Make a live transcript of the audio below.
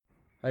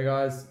Hey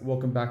guys,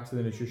 welcome back to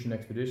the Nutrition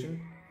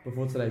Expedition.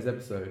 Before today's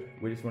episode,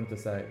 we just wanted to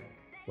say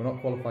we're not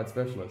qualified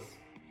specialists.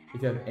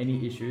 If you have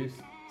any issues,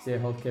 see a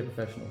healthcare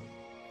professional.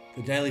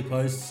 The daily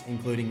posts,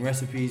 including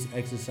recipes,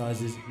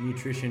 exercises,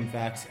 nutrition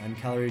facts, and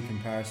calorie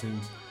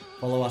comparisons,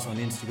 follow us on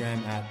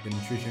Instagram at the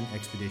Nutrition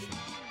Expedition.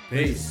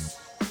 Peace.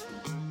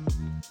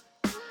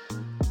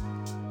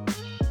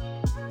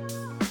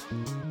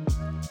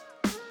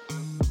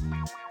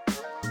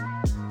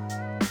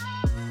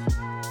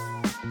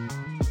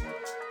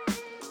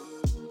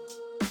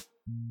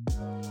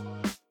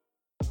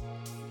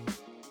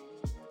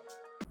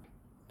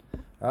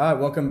 All right,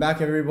 welcome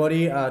back,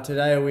 everybody.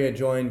 Today we are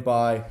joined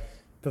by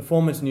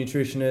performance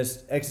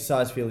nutritionist,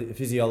 exercise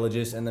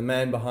physiologist, and the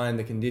man behind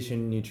the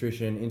Condition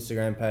Nutrition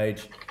Instagram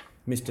page,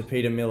 Mr.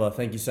 Peter Miller.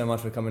 Thank you so much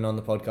for coming on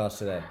the podcast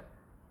today.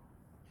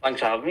 Thanks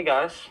for having me,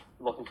 guys.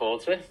 Looking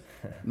forward to it.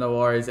 No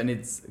worries, and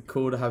it's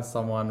cool to have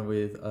someone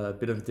with a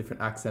bit of a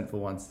different accent for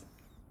once.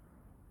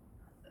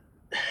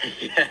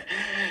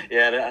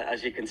 yeah.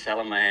 As you can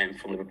tell, I'm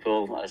from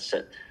Liverpool.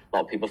 A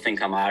lot of people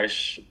think I'm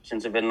Irish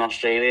since I've been in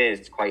Australia.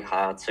 It's quite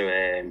hard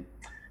to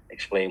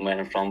explain where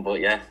I'm from,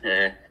 but I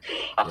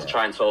have to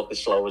try and talk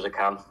as slow as I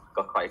can.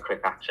 Got quite a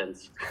quick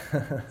accent.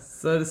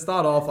 So to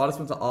start off, I just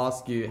want to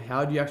ask you,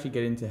 how do you actually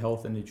get into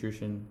health and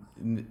nutrition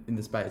in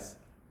the space?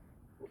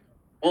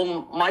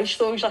 Well, my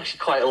story's actually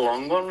quite a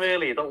long one,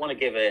 really. I don't want to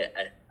give a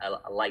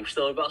life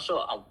story, but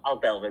I'll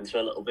delve into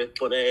it a little bit.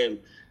 But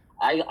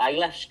I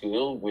left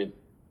school with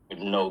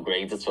no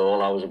grades at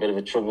all. I was a bit of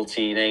a troubled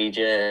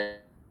teenager.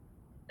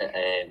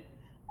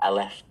 I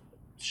left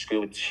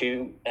school with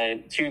two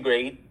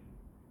grades,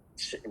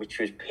 which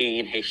was PE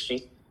and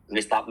history. And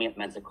that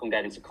meant I couldn't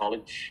get into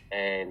college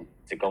and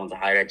to go into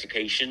higher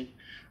education.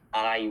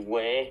 I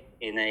worked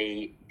in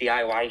a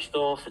DIY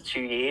store for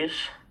 2 years.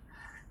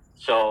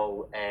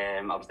 So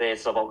I was there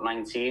till about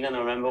 19, and I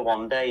remember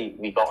one day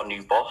we got a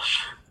new boss,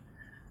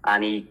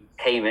 and he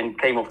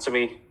came up to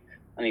me,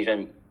 and he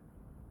said,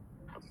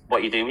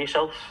 "What are you doing with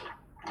yourself?"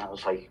 And I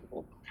was like,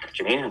 "What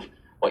do you mean?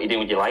 What are you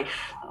doing with your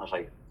life?" And I was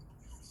like,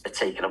 a bit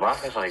taken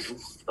aback. I was like,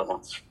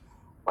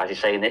 why is he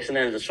saying this? And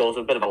then there's sort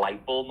of a bit of a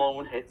light bulb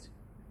moment hit.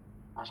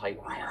 I was like,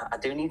 I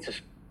do need to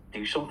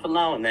do something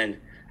now. And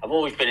then I've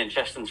always been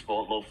interested in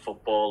sport, love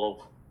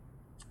football,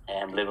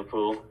 love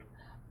Liverpool.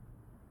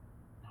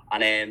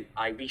 And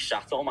I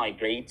resat all my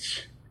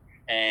grades.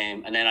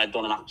 And then I'd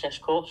done an access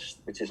course,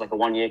 which is like a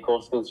 1-year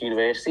course to go to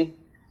university.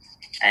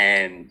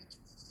 And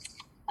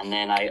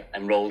then I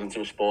enrolled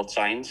into a sports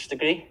science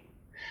degree.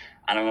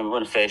 And I remember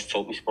when I first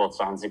took my sports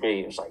science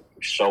degree, it was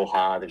so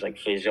hard. It was like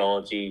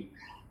physiology,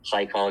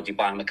 psychology,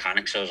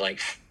 biomechanics. I was like,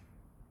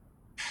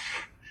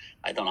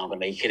 I don't know how to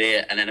make it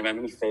here. And then I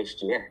remember my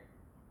first year,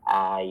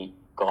 I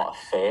got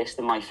a first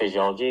in my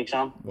physiology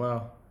exam.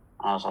 Wow.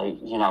 And I was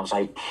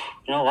like,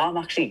 you know what? I'm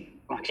actually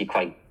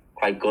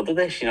quite good at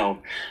this. And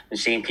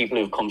seeing people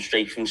who've come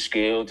straight from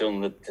school,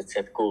 done the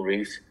typical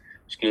route,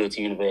 school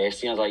to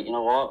university. I was like, you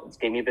know what? It's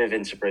gave me a bit of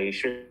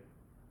inspiration.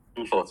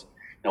 I thought,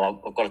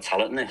 I've got a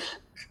talent in this.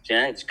 So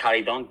it's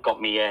carried on, got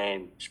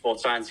me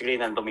sports science degree,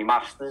 then done my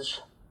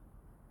masters,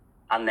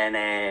 and then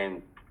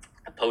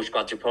a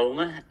postgrad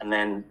diploma. And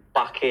then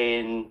back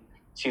in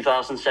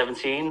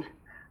 2017,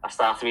 I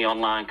started my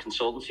online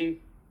consultancy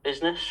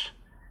business.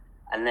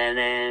 And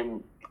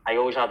then I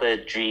always had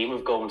a dream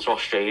of going to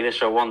Australia.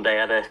 So one day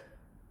I had a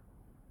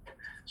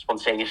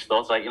spontaneous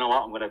thought, like, you know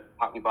what, I'm going to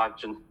pack my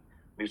bags and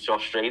move to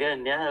Australia.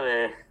 And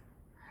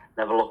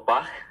never looked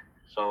back.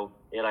 So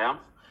here I am.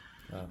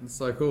 That's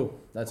so cool.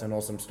 That's an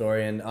awesome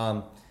story, and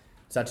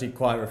it's actually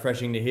quite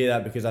refreshing to hear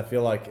that, because I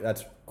feel like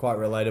that's quite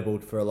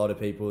relatable for a lot of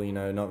people,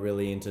 not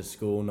really into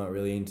school, not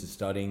really into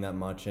studying that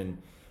much.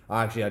 And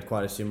I actually had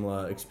quite a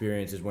similar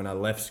experience. As when I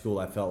left school,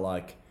 I felt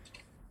like,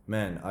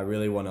 man, I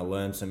really want to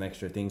learn some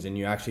extra things, and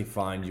you actually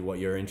find what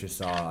your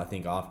interests are, I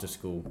think, after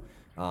school,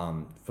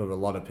 for a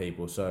lot of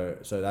people. So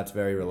that's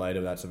very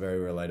relatable. That's a very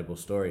relatable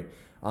story.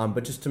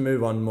 But just to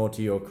move on more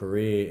to your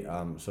career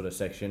sort of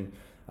section,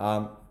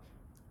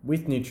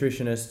 with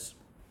nutritionists,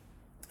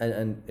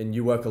 and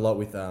you work a lot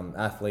with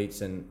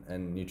athletes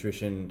and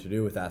nutrition to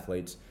do with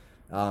athletes.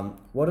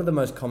 What are the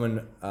most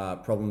common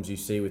problems you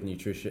see with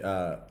nutrition?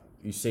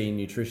 You see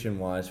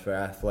nutrition-wise for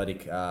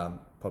athletic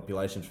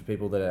populations, for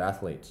people that are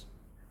athletes?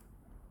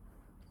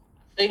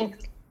 I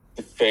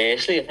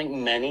think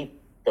many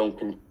don't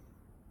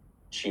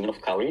consume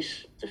enough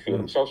calories to fuel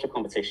themselves for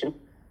competition.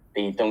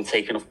 They don't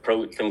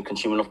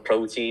consume enough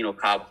protein or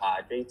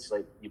carbohydrates.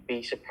 Like, you'd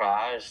be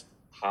surprised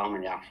how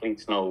many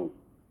athletes know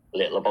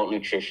little about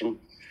nutrition,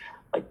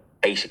 like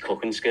basic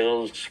cooking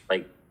skills,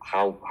 like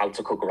how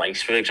to cook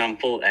rice, for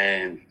example.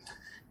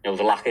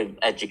 The lack of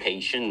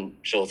education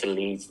sort of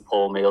leads to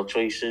poor meal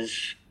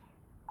choices.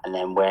 And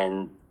then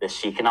when they're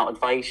seeking out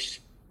advice,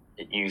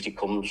 it usually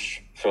comes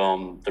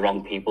from the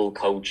wrong people,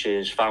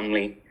 coaches,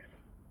 family.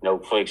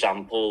 For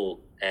example,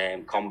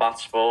 combat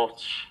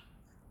sports,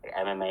 like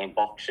MMA and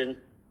boxing,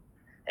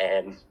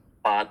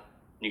 bad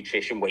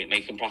nutrition, weight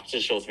making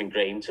practices sort of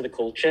ingrained to the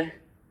culture.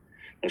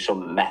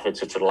 Some methods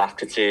such as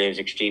laxatives,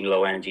 extreme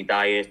low energy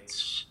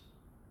diets,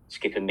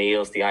 skipping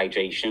meals,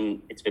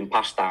 dehydration. It's been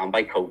passed down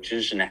by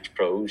coaches and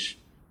ex-pros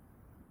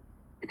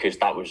because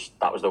that was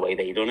the way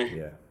they done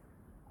it,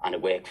 and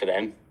it worked for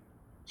them.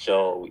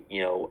 So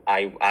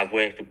I've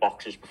worked with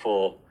boxers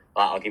before.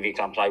 I'll give you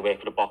examples. I worked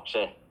with a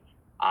boxer,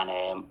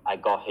 and I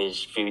got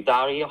his food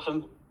diary off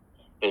him,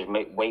 his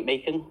weight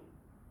making,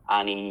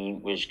 and he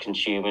was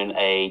consuming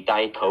a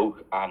Diet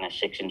Coke and a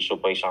 6-inch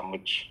Subway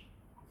sandwich.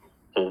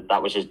 So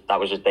that was his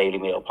daily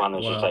meal plan. It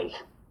was just like,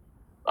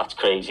 that's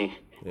crazy.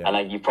 Yeah.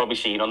 And you've probably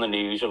seen on the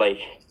news, like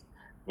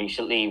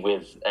recently,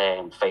 with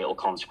fatal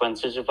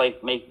consequences of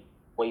like weight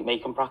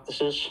making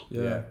practices.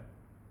 Yeah.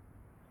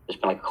 There's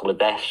been like a couple of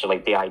deaths, so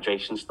like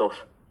dehydration stuff.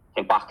 I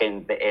think back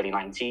in the early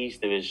 90s,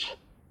 there was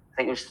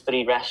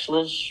 3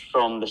 wrestlers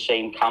from the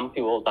same camp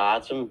who all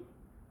died from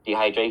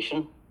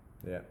dehydration.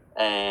 Yeah.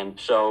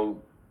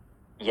 So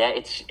yeah,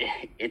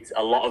 it's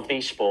a lot of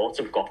these sports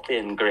have got the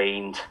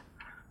ingrained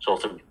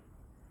sort of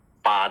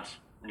bad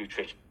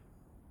nutrition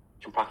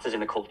practice in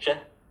the culture.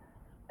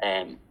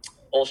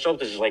 Also,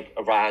 there's like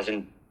a rise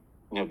in,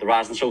 the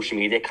rise in social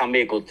media can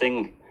be a good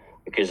thing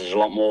because there's a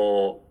lot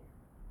more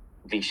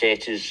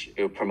researchers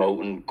who are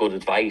promoting good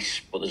advice,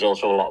 but there's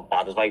also a lot of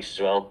bad advice as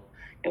well.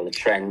 The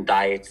trend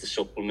diets, the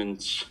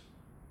supplements.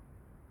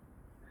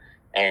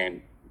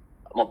 I'm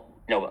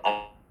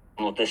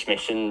not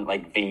dismissing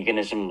like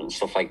veganism and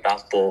stuff like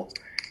that, but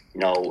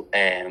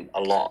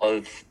a lot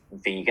of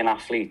vegan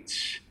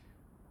athletes,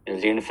 they're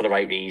doing it for the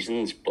right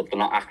reasons, but they're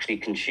not actually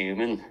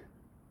consuming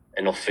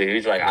enough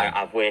food. Like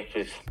I've worked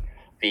with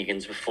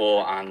vegans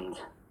before, and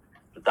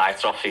the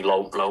diet's obviously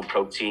low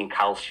protein,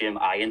 calcium,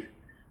 iron,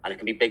 and it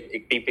can be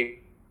big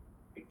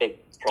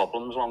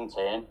problems long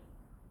term.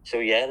 So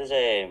yeah, there's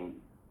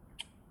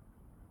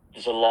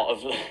a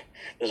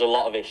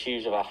lot of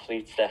issues with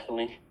athletes,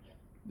 definitely.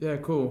 Yeah,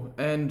 cool.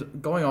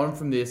 And going on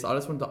from this, I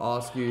just wanted to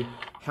ask you,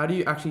 how do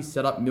you actually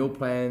set up meal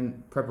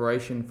plan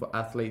preparation for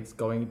athletes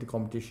going into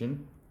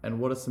competition, and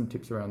what are some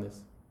tips around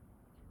this?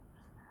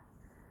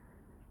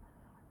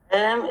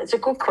 It's a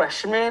good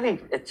question, really.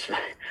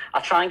 I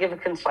try and give a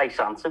concise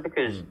answer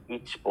because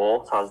each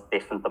sport has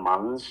different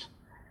demands.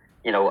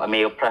 A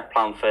meal prep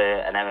plan for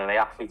an MMA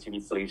athlete who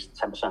needs to lose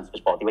 10% of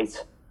his body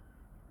weight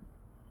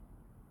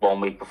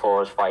 1 week before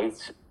his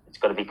fight, it's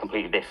got to be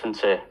completely different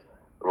to a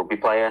rugby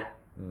player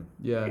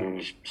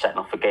who's setting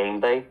up for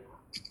game day.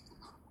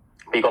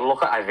 But you've got to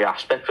look at every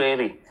aspect,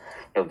 really.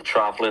 The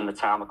travelling, the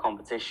time of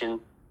competition,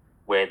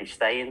 where they're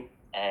staying,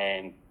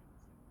 if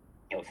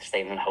they're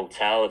staying in a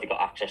hotel, if they've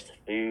got access to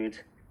food.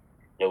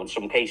 In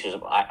some cases,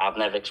 I've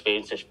never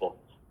experienced this, but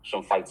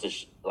some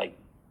fighters, like,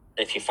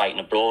 if you're fighting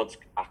abroad,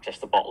 access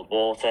to bottled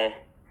water.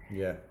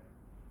 Yeah.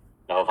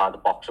 I've had a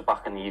boxer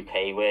back in the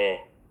UK where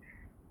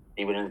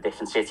he were in a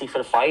different city for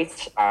the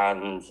fight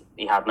and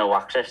he had no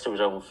access to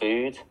his own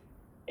food.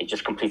 He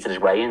just completed his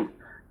weigh-in,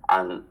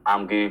 and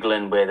I'm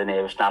Googling where the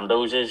nearest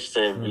Nando's is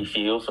to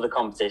refuel for the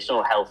competition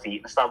or health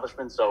eating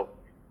establishment. So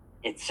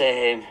it's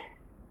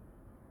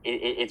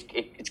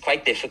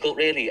quite difficult,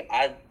 really.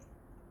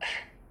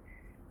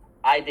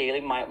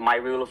 Ideally, my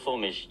rule of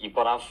thumb is you've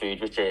got to have food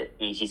which are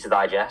easy to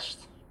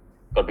digest.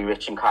 You've got to be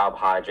rich in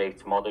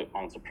carbohydrates, moderate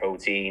amounts of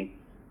protein.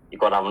 You've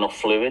got to have enough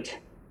fluid.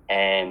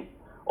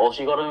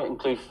 Also, you've got to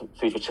include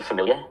foods which are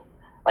familiar.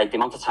 Like the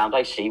amount of times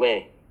I see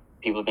where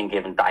people have been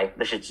given diet,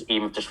 this is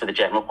even just for the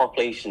general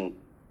population,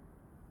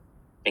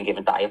 been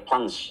given diet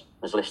plans.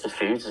 There's a list of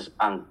foods,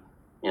 and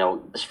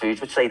there's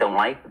foods which they don't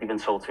like, but they've been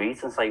told to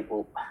eat. And it's like,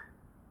 well,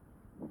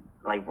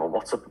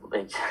 what's up?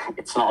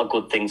 It's not a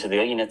good thing to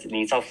do. You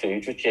need to have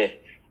foods which are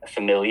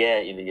familiar,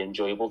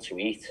 enjoyable to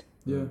eat.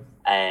 Yeah.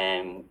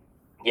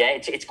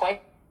 It's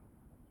quite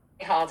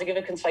hard to give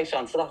a concise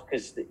answer to that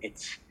because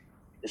there's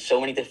so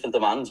many different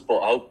demands.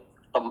 But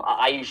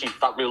I usually,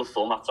 that rule of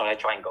thumb, that's what I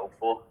try and go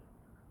for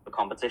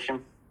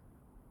competition.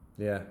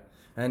 Yeah,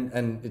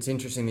 and it's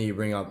interesting that you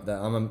bring up that.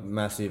 I'm a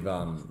massive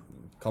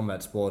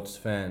combat sports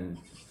fan,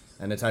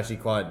 and it's actually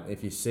quite.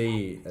 If you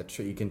see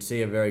you can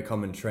see a very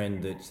common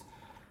trend that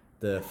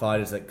the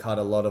fighters that cut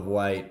a lot of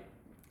weight,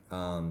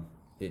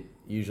 it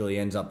usually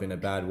ends up in a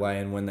bad way,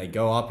 and when they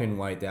go up in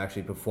weight, they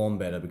actually perform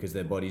better because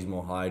their body's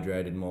more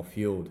hydrated, more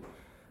fueled.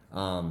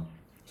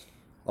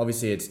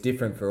 Obviously, it's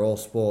different for all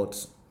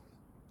sports.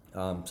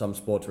 Some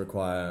sports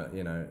require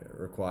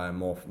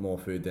more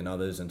food than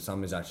others, and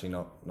some is actually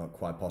not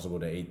quite possible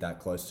to eat that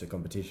close to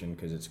competition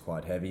because it's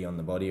quite heavy on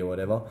the body or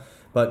whatever.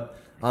 But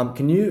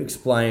can you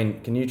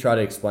try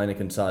to explain in a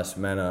concise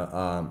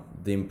manner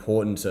the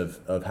importance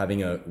of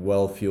having a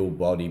well-fueled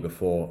body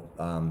before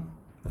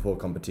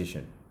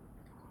competition?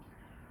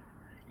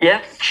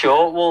 Yeah,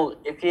 sure. Well,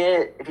 if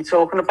you're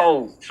talking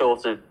about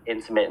sort of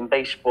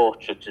intermittent-based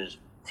sports such as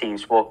team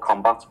sport,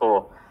 combat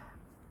sport,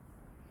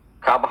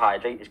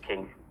 carbohydrate is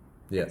king.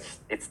 Yeah.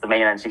 It's the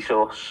main energy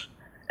source.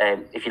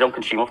 If you don't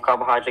consume enough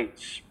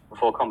carbohydrates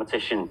before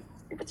competition,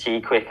 you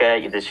fatigue quicker,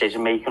 your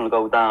decision making will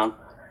go down.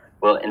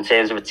 Well, in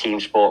terms of a team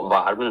sport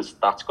environment,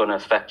 that's going to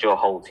affect your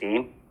whole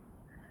team.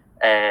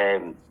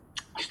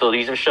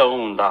 Studies have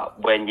shown that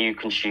when you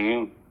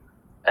consume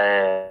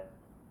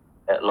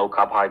low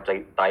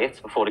carbohydrate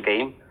diets before the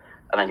game,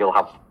 and then you'll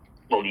have,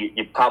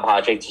 your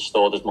carbohydrates are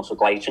stored as muscle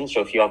glycogen.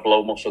 So if you have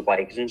low muscle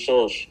glycogen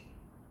stores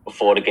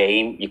before the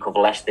game, you cover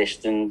less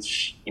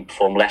distance, you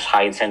perform less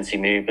high intensity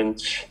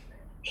movements,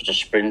 such as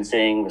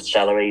sprinting,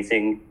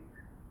 accelerating,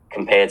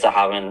 compared to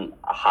having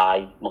a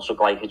high muscle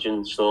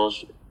glycogen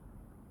stores,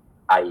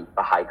 a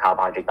high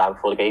carbohydrate diet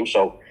before the game.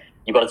 So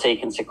you've got to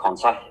take into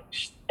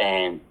context,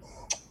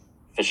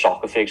 for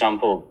soccer, for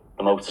example,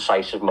 the most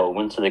decisive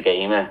moments of the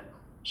game are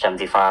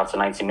 75 to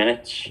 90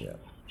 minutes. Yeah.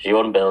 So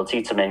your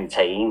ability to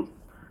maintain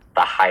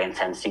that high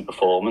intensity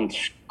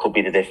performance could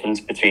be the difference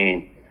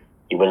between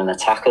you winning a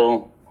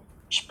tackle,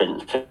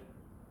 sprinting for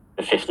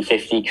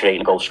 50-50,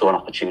 creating a goal scoring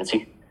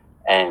opportunity.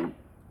 In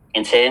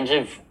terms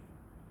of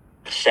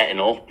setting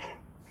up,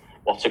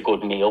 what's a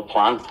good meal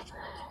plan?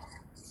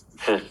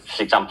 For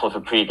example, for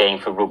pre-game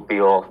for rugby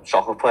or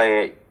soccer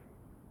player,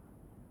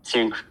 to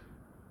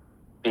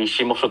increase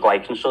your muscle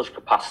glycogen stores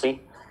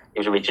capacity, it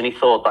was originally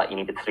thought that you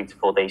needed 3 to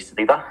 4 days to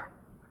do that.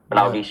 But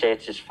now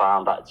research has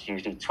found that it's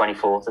usually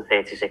 24 to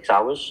 36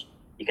 hours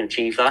you can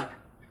achieve that.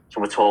 So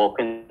we're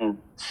talking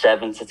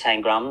 7 to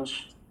 10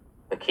 grams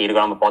per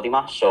kilogram of body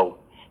mass. So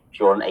if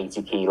you're an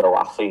 80 kilo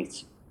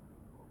athlete,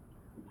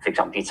 for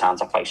example, you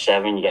times that by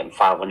 7, you're getting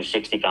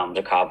 560 grams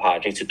of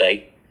carbohydrates a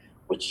day,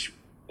 which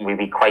would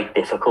be quite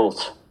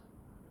difficult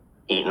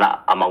eating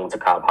that amount of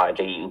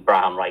carbohydrate, eating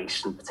brown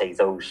rice and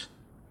potatoes.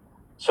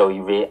 So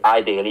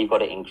ideally, you've got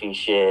to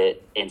increase your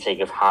intake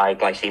of high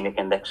glycemic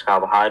index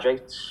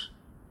carbohydrates,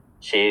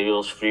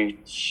 cereals,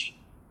 fruits,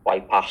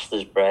 white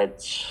pastas,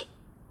 breads.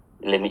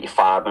 Limit your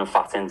fibre and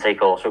fat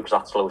intake also, because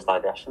that slows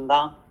digestion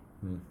down.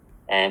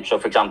 So,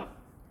 for example,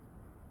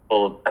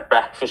 at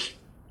breakfast,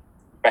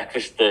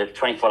 the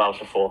 24 hours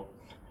before,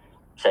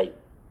 say,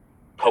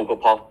 Cocoa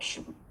Pops,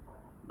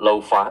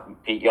 low-fat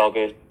Greek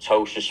yogurt,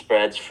 toasted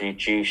spreads, fruit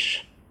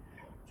juice.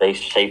 They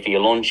say for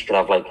your lunch, you could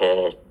have like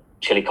a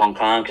chili con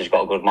carne, because it's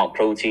got a good amount of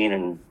protein,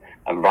 and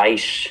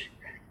rice,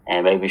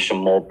 and maybe some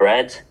more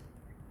bread.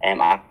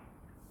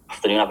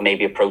 Afternoon, have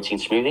maybe a protein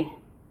smoothie.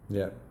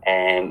 Yeah.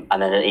 And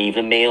then an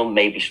evening meal,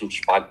 maybe some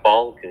spag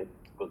bol,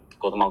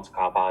 good amount of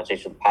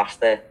carbohydrates with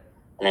pasta,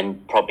 and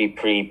then probably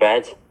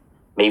pre-bed,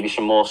 maybe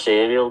some more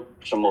cereal,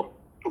 some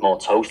more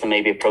toast, and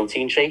maybe a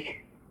protein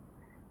shake.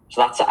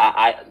 So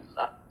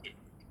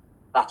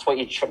that's what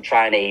you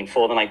try and aim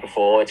for the night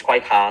before. It's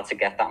quite hard to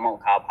get that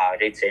amount of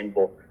carbohydrates in,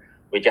 but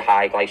with your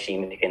high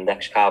glycemic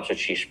index carbs,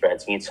 which your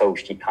spreads and your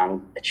toast, you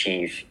can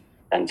achieve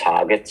them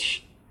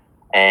targets.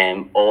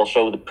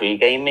 Also, the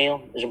pre-game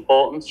meal is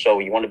important. So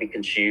you want to be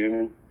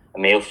consuming a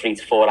meal 3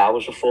 to 4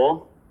 hours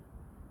before.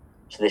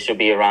 So this will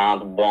be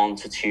around 1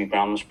 to 2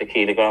 grams per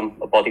kilogram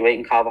of body weight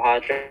in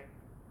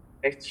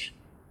carbohydrates.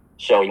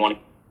 So you want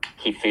to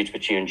keep foods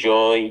which you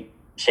enjoy.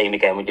 Same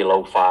again with your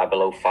low fibre,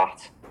 low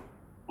fat,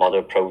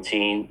 moderate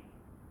protein,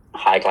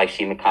 high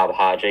glycemic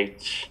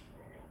carbohydrates.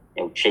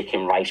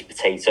 Chicken, rice,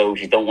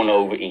 potatoes. You don't want to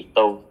overeat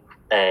though,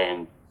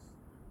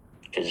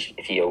 because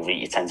if you overeat,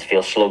 you tend to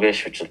feel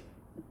sluggish, which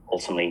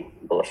ultimately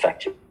will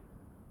affect your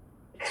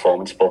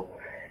performance. But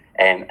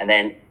and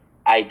then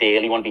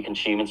ideally, you want to be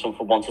consuming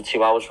something 1 to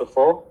 2 hours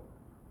before.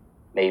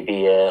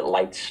 Maybe a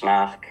light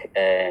snack,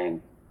 a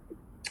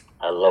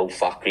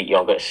low-fat Greek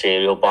yogurt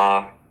cereal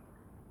bar,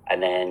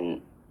 and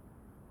then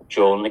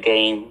during the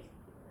game,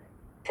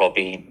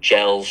 probably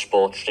gels,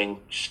 sports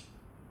drinks,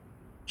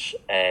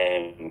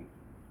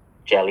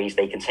 jellies.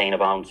 They contain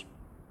around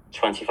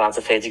 25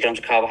 to 30 grams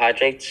of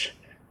carbohydrates,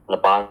 and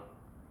the bar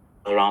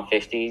is around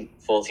 40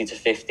 to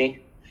 50.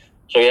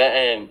 So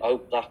I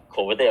hope that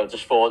covered it.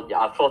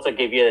 I thought I'd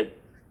give you,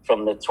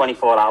 from the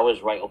 24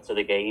 hours right up to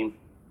the game,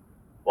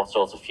 what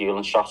sort of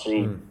fueling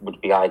strategy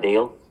would be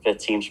ideal for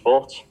team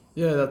sports.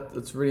 Yeah,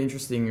 that's really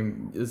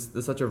interesting. There's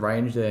such a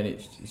range there, and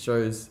it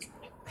shows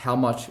how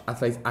much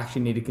athletes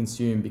actually need to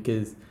consume,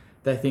 because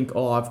they think,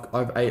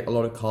 I've ate a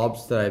lot of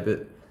carbs today,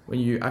 but when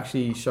you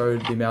actually show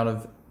the amount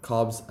of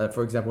carbs,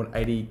 for example, an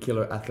 80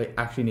 kilo athlete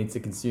actually needs to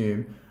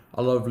consume,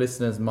 a lot of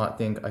listeners might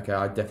think, okay,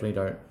 I definitely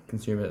don't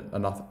consume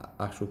enough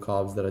actual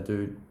carbs that I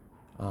do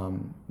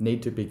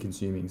need to be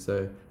consuming.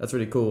 So that's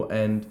really cool.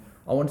 And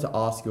I wanted to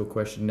ask you a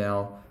question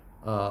now.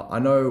 I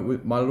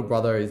know my little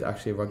brother is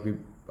actually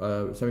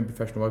a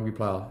semi-professional rugby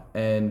player,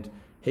 and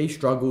he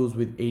struggles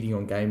with eating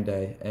on game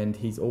day, and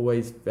he's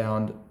always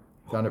found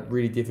it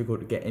really difficult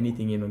to get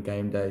anything in on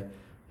game day.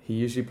 He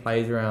usually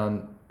plays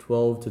around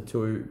 12 to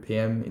 2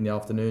 p.m. in the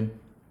afternoon.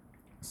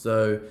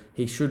 So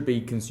he should be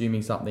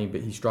consuming something,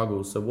 but he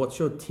struggles. So what's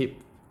your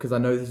tip? Because I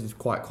know this is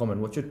quite common.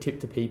 What's your tip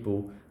to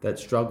people that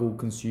struggle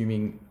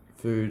consuming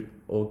food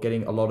or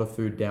getting a lot of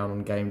food down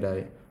on game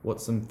day?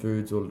 What's some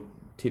foods or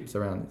tips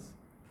around this?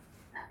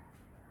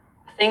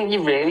 I think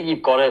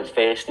you've got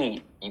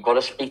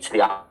to speak to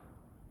the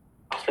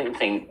athlete and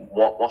think,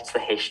 what's the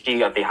history?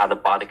 Have they had a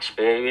bad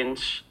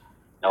experience?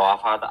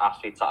 I've had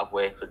athletes that I've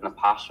worked with in the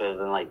past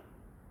where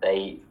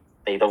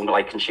they don't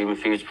like consuming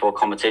foods before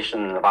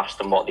competition, and I've asked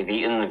them what they've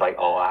eaten, and they're like,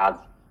 I had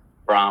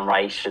brown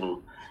rice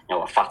and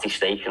a fatty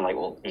steak, and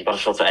well, you've got to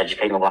sort of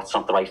educate them, that's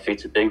not the right food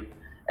to do.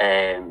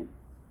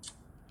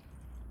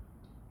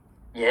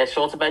 yeah,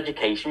 sort of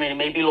education really.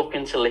 Maybe look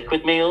into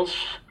liquid meals.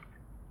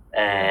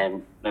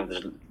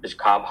 There's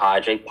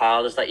carbohydrate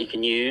powders that you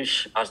can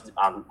use,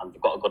 and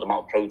they've got a good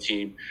amount of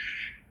protein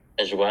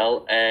as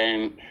well.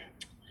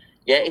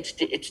 Yeah,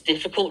 it's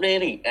difficult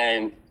really.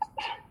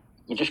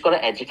 You just got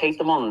to educate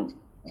them on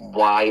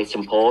why it's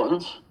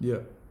important. Yeah.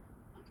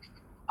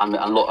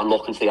 And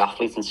look into the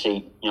athletes and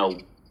see,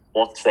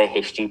 what's their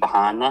history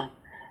behind that.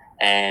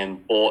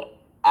 But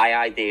I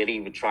ideally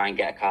would try and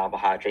get a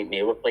carbohydrate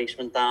meal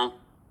replacement down,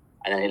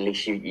 and then at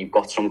least you've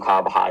got some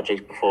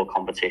carbohydrates before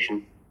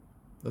competition.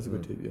 That's a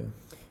good tip, yeah.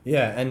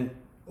 Yeah, and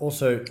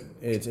also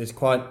it's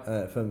quite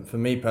for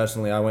me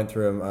personally. I went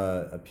through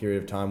a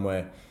period of time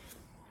where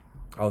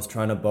I was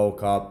trying to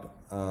bulk up,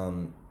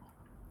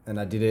 and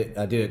I did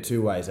it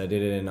two ways. I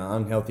did it in an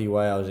unhealthy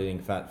way. I was eating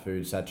fat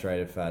foods,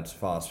 saturated fats,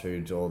 fast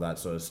foods, all that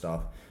sort of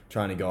stuff,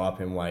 trying to go up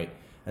in weight.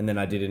 And then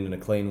I did it in a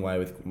clean way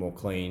with more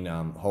clean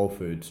whole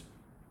foods.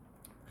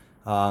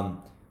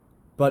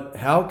 But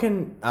how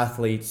can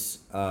athletes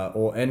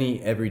or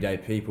any everyday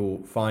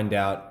people find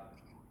out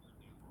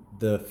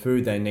the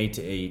food they need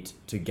to eat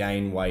to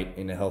gain weight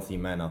in a healthy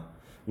manner?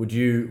 Would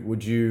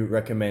you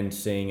recommend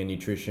seeing a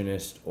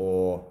nutritionist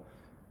or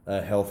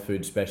a health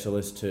food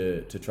specialist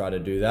to try to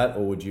do that,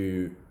 or would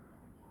you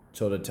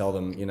sort of tell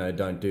them,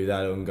 don't do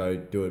that and go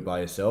do it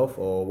by yourself,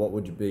 or what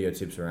would be your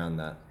tips around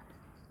that?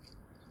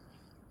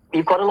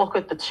 You've got to look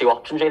at the two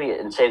options really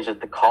in terms of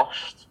the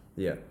cost.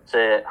 Yeah.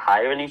 To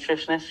hire a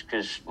nutritionist,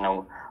 because a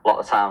lot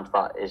of times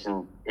that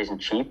isn't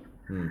cheap.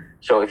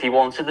 So if you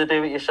wanted to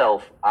do it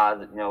yourself,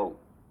 I'd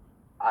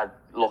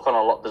look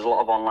on there's a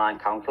lot of online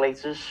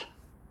calculators.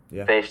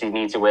 Yeah. First, you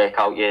need to work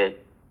out your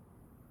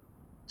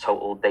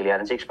total daily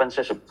energy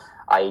expenses, so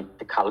the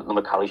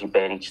number of calories you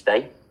burn each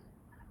day.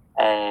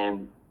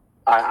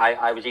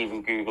 I was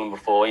even Googling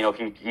before, if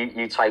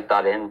you type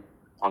that in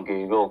on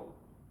Google,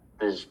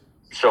 there's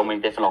so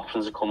many different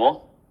options that come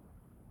up.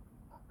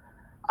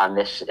 And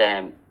this,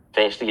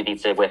 firstly, you need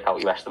to work out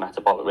your resting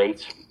metabolic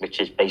rate, which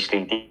is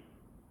basically the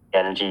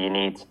energy you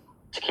need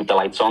to keep the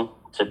lights on,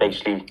 to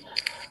basically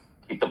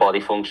keep the body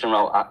functioning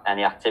without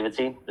any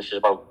activity. This is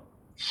about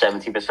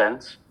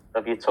 70%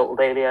 of your total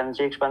daily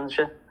energy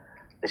expenditure.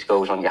 This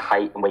goes on your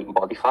height and weight and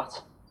body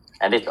fat.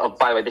 And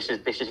by the way, this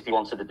is if you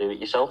wanted to do it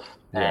yourself.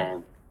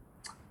 Yeah.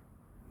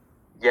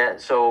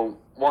 So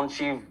once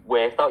you've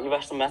worked out your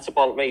resting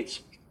metabolic rates,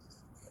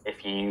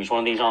 if you use one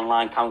of these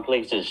online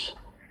calculators,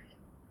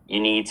 you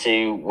need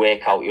to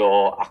work out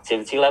your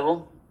activity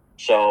level.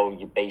 So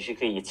you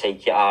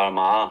take your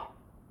RMR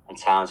and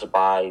times it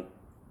by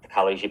the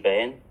calories you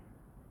burn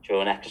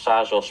during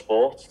exercise or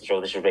sport. So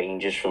this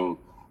ranges from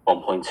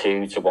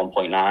 1.2 to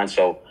 1.9.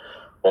 So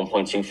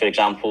 1.2, for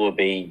example, would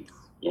be,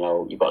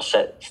 you've got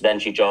a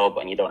sedentary job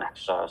and you don't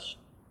exercise.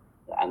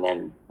 And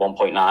then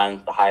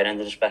 1.9, the higher end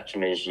of the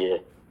spectrum, is your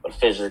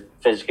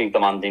physically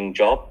demanding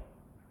job.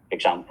 For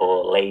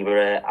example, a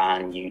labourer,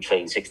 and you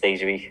train 6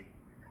 days a week.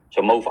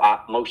 So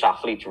most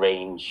athletes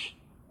range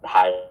the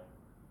higher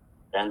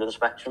end of the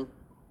spectrum,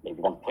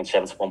 maybe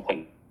 1.7 to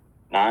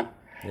 1.9.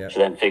 Yeah. So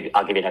then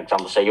I'll give you an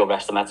example. Say your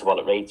resting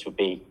metabolic rate would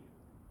be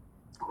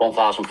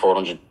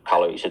 1,400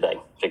 calories a day,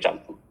 for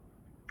example.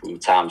 You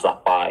times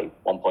that by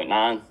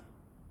 1.9,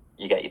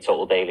 you get your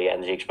total daily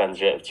energy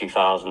expenditure of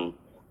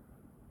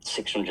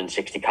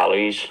 2,660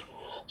 calories.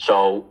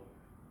 So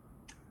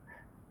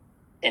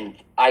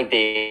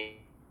ideally,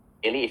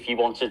 if you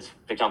wanted,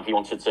 for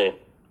example, to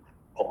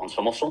put on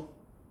some muscle,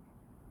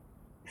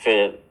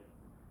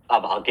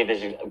 I'll give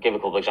a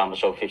couple of examples.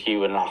 So if you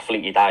were an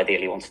athlete, you'd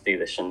ideally want to do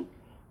this in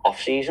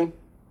off season.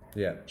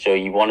 Yeah. So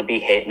you want to be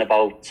hitting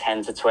about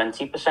 10 to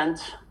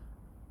 20%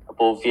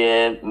 above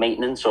your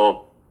maintenance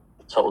or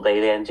total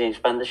daily energy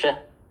expenditure.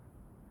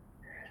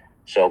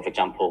 So for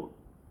example,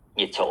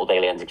 your total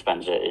daily energy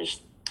expenditure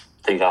is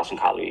 3,000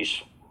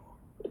 calories.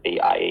 It'd be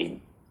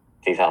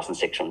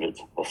 3,600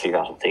 or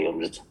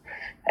 3,300.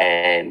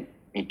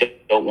 You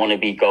don't want to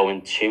be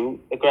going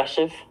too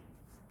aggressive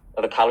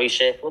of a calorie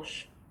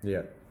surplus.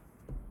 Yeah.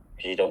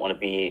 Because you don't want to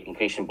be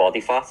increasing body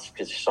fat,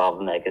 because it's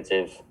have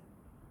negative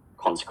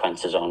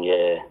consequences on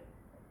your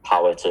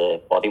power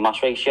to body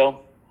mass ratio,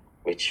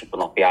 which will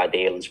not be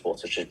ideal in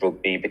sports such as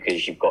rugby,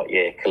 because you've got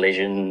your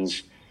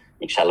collisions,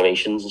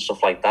 accelerations and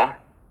stuff like that.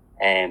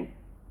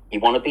 You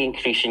want to be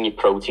increasing your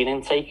protein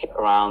intake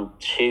around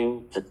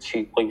 2 to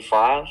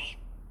 2.5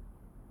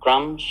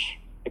 grams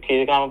per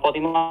kilogram of body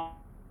mass.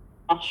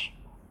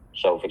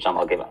 So, for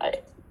example, I'll give an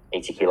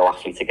 80 kilo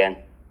athlete again,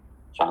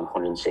 so around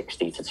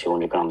 160 to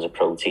 200 grams of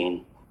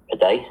protein a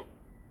day.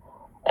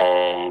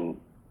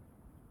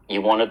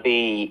 You want to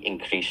be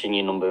increasing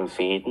your number of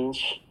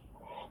feedings,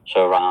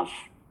 so around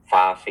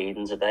 5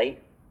 feedings a day.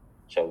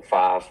 So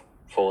 5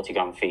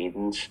 40-gram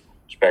feedings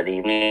spread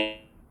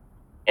evenly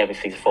every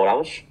 3 to 4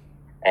 hours.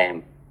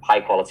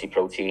 High quality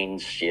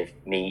proteins, your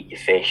meat, your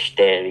fish,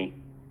 dairy.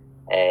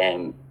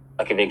 I'll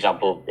give you an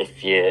example.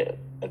 If you're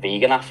a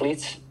vegan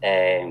athlete,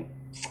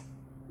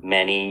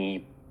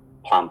 many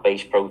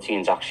plant-based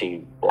proteins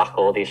actually lack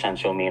all the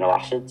essential amino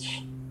acids.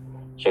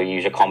 So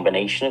use a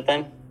combination of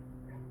them.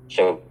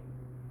 So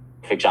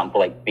for example,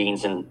 like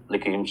beans and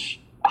legumes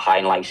are high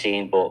in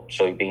lysine, but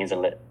soybeans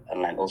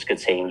and lentils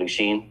contain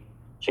leucine.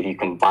 So if you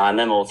combine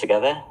them all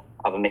together,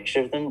 have a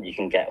mixture of them, you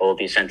can get all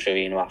the essential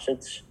amino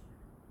acids.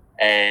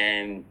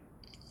 In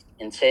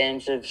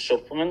terms of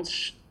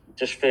supplements,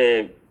 just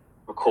for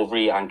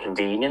recovery and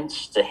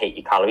convenience to hit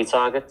your calorie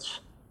targets,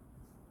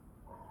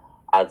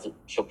 add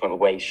supplement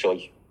whey,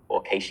 soy,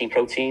 or casein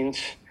proteins.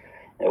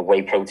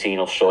 Whey protein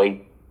or soy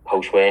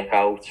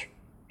post-workout,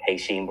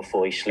 casein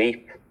before you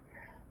sleep.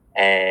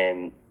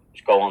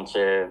 Just go on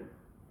to...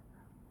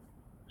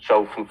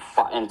 So from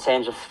fat, in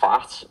terms of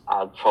fat,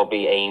 I'd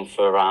probably aim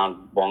for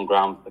around 1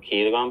 gram per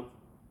kilogram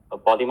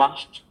of body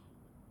mass.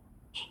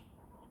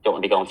 Don't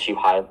want to be going too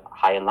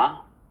high in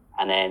that.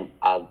 And then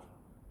I'd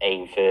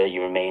aim for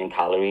your remaining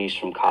calories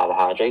from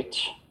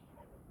carbohydrates.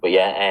 But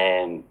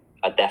yeah,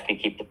 I'd definitely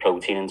keep the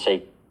protein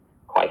intake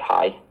quite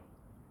high.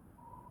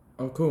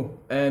 Oh, cool.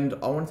 And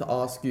I wanted to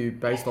ask you,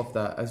 based off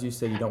that, as you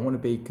said, you don't want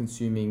to be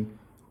consuming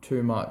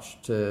too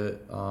much to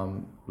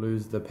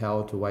lose the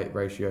power to weight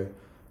ratio.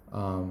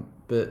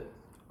 But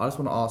I just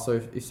want to ask, so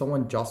if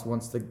someone just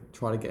wants to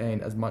try to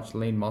gain as much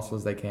lean muscle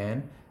as they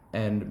can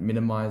and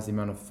minimize the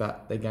amount of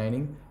fat they're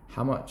gaining,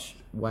 how much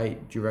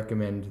weight do you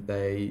recommend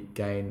they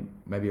gain,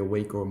 maybe a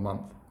week or a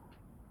month?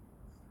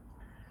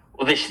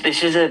 Well,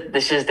 this is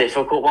a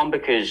difficult one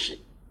because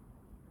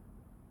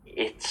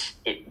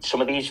some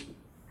of these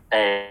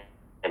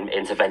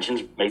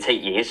interventions may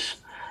take years.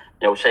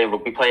 Say a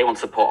rugby player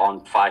wants to put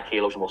on 5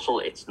 kilos of muscle,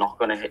 it's not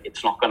gonna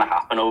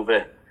happen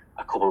over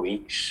a couple of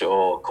weeks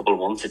or a couple of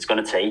months. It's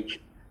going to take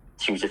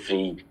 2 to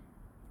 3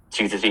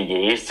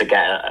 years to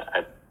get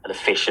an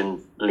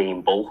efficient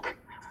lean bulk.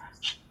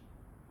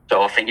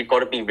 So I think you've got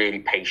to be really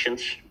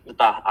patient with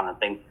that, and I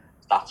think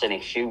that's an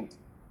issue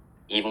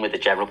even with the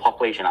general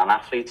population and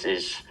athletes,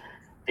 is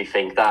they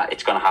think that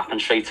it's going to happen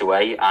straight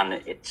away, and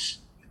it's,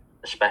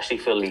 especially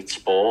for elite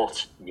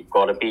sport, you've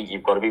got to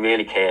be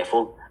really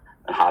careful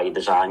on how you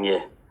design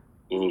your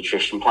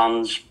nutrition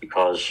plans,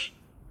 because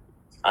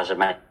as I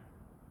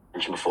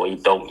mentioned before, you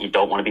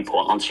don't want to be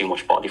putting on too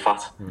much body fat.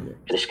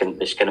 Mm-hmm.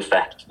 This can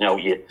affect your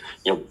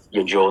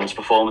endurance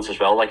performance as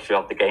well. Like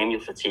throughout the game,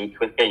 you'll fatigue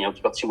quicker. If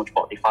you've got too much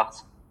body fat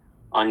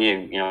on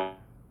you,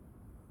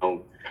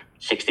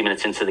 60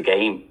 minutes into the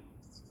game,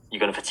 you're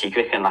going to fatigue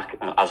quicker. And that,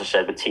 as I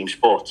said, with team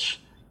sports,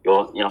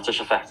 you're not just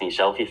affecting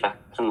yourself, you're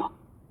affecting the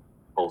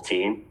whole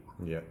team.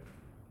 Yeah.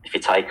 If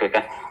you're tired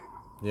quicker.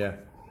 Yeah.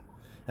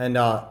 And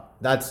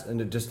that's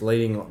just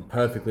leading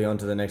perfectly on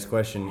to the next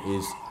question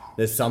is,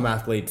 there's some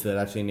athletes that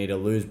actually need to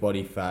lose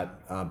body fat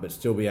but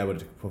still be able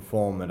to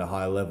perform at a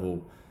high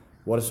level.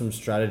 What are some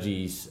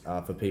strategies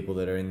for people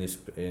that are in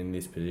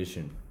this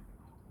position?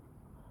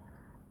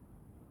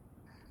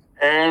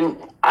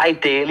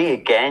 Ideally,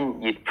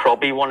 again, you'd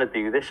probably want to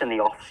do this in the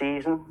off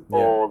season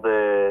or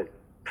the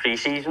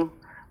pre-season,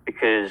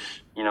 because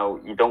you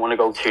don't want to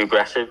go too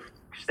aggressive,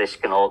 because this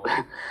can all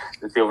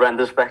the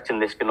horrendous effects,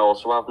 and this can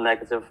also have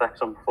negative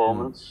effects on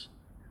performance.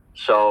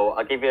 So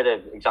I'll give you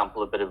an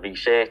example, a bit of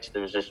research.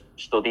 There was a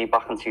study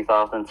back in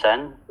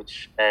 2010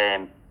 which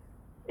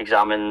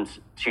examined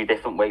 2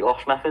 different weight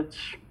loss methods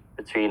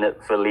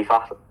for elite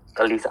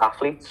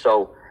athletes.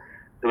 So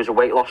there was a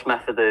weight loss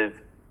method of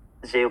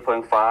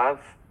 0.5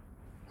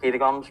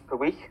 kilograms per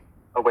week,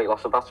 a weight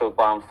loss of that, so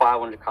around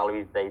 500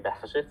 calories a day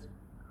deficit,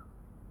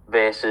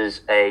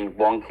 versus a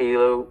 1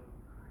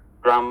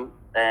 kilogram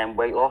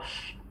weight loss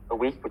a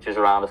week, which is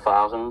around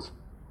 1,000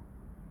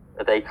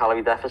 a day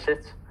calorie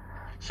deficit.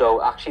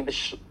 So actually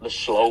the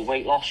slow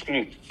weight loss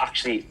group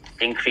actually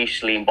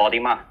increased lean body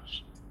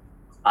mass,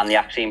 and they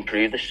actually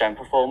improved the strength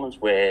performance,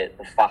 where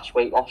the fast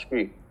weight loss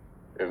group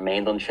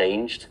remained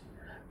unchanged.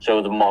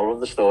 So the moral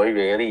of the story,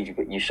 really,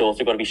 you sort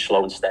of got to be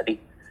slow and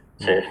steady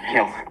to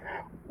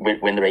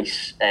win the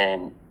race.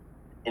 In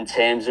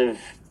terms of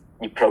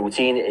your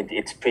protein,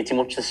 it's pretty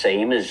much the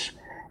same as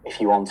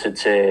if you wanted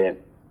to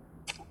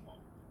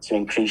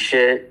increase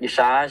your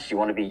size. You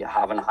want to be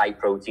having a high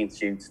protein,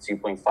 2 to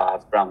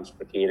 2.5 grams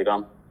per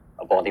kilogram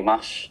of body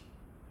mass,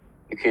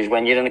 because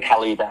when you're in a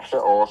calorie deficit,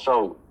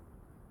 also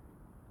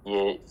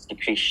you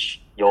decrease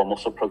your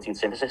muscle protein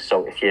synthesis.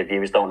 So if your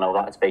viewers don't know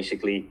that, it's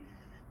basically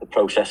the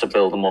process of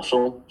building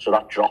muscle. So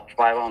that drops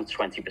by around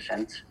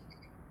 20%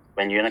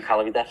 when you're in a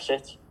calorie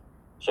deficit.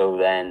 So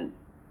then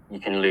you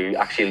can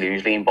actually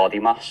lose lean body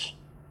mass.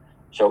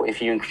 So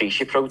if you increase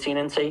your protein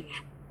intake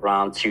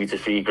around 2 to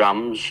 3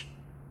 grams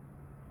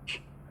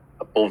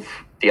above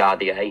the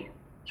RDA,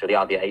 so the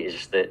RDA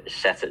is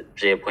set at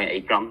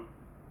 0.8 grams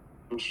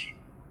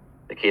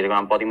per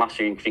kilogram body mass,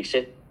 so you increase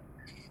it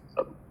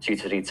 2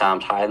 to 3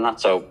 times higher than that.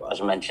 So as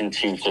I mentioned,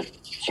 2 to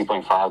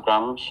 2.5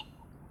 grams.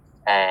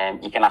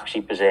 You can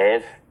actually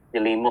preserve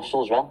your lean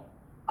muscle as well.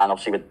 And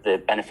obviously with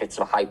the benefits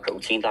of a high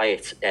protein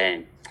diet,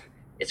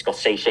 it's got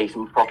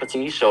satiating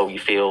properties, so you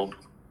feel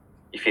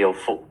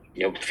full,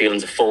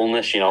 feelings of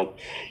fullness. You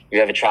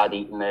ever tried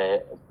eating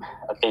a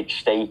big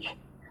steak,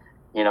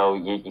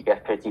 you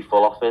get pretty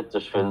full off it,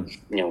 just for,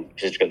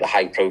 because it's got the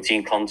high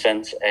protein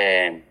content.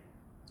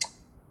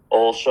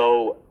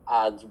 Also,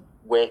 I'd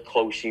work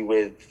closely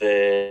with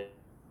the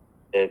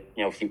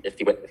if you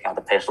had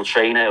a personal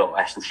trainer or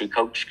S&C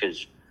coach,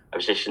 because a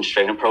resistance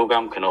training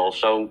program can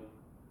also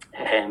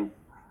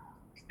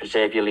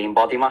preserve your lean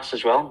body mass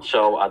as well.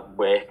 So I'd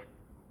work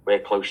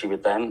closely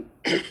with them.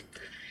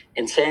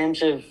 In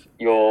terms of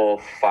your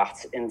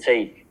fat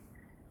intake,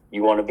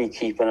 you want to be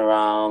keeping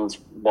around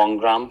 1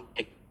 gram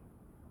per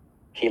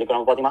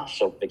kilogram of body mass.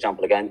 So, for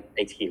example, again,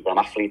 80 kilogram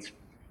athlete,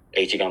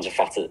 80 grams of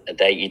fat a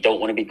day. You don't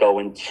want to be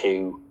going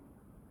too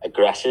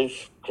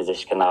aggressive, because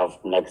this can have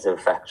negative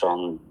effects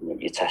on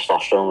your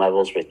testosterone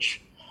levels,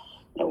 which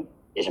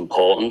is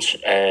important.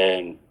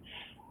 And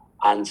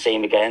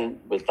same again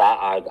with that,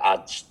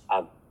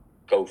 I'd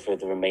go for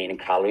the remaining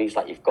calories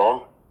that you've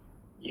got,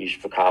 use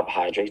for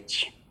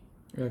carbohydrates.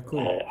 Yeah,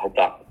 cool. Hope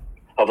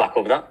that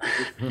covered that.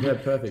 Yeah,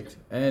 perfect.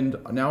 And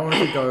now I want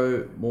to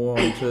go more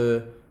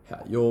into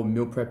your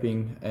meal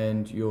prepping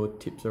and your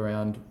tips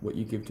around what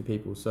you give to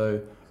people.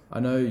 So I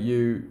know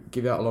you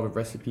give out a lot of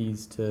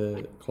recipes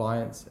to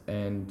clients,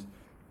 and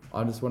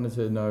I just wanted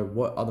to know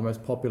what are the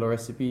most popular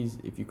recipes,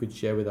 if you could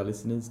share with our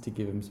listeners to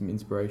give them some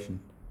inspiration.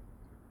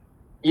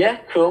 Yeah,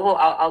 cool. Well,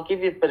 I'll give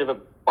you a bit of a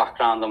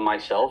background on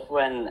myself.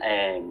 When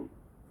I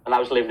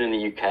was living in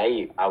the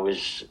UK, I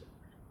was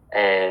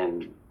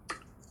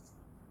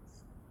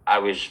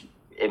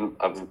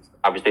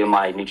doing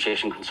my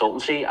nutrition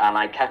consultancy, and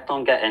I kept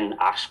on getting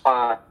asked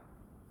by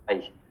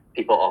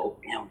people,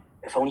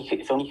 if only you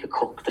could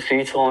cook the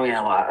food for me.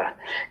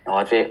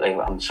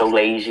 I'm so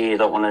lazy. I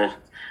don't want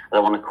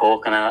to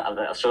cook. And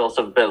I sort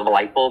of a bit of a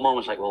light bulb moment.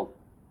 It's like, well,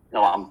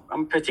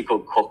 I'm a pretty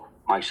good cook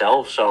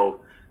myself.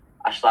 So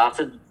I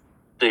started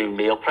doing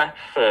meal prep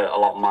for a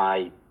lot of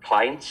my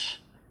clients,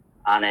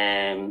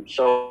 and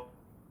so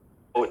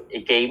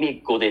it gave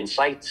me good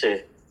insight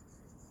to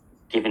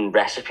giving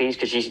recipes,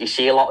 because you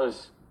see a lot of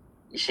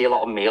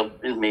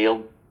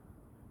meal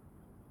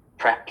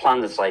prep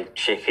plans. It's like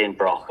chicken,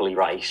 broccoli,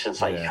 rice, and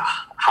it's like,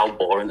 how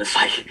boring. It's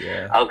like,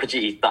 how could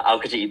you eat that? How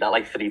could you eat that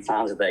like 3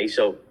 times a day?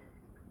 So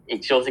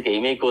it sort of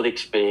gave me a good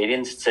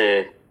experience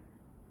to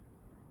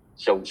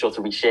sort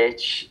of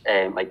research,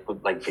 like for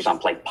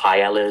example, like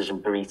paellas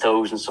and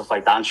burritos and stuff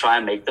like that, and try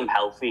and make them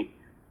healthy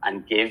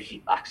and give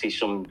actually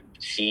some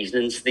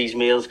seasonings to these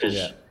meals,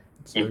 because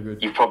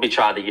you've probably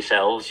tried it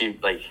yourselves.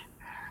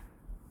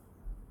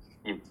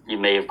 You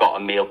may have got a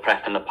meal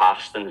prep in the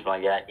past and it's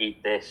like,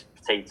 eat this,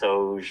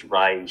 potatoes,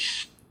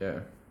 rice,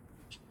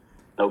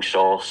 no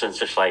sauce. And it's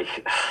just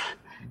like,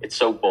 it's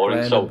so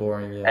boring. So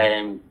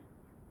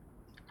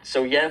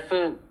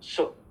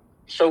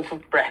for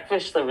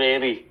breakfast,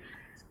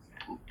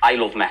 I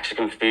love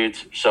Mexican food.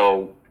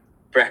 So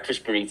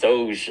breakfast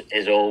burritos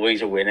is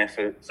always a winner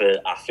for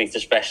athletes,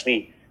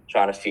 especially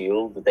trying to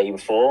fuel the day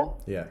before.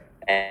 Yeah.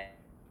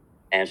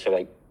 And so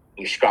like,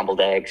 you scrambled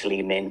eggs,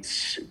 lean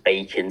mince,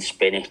 bacon,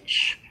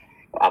 spinach,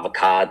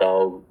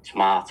 avocado,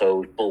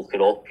 tomatoes, bulk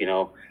it up,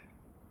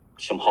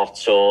 some hot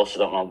sauce. I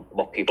don't know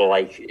what people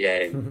like.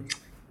 Yeah.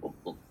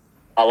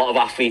 A lot of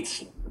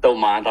athletes don't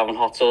mind having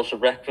hot sauce for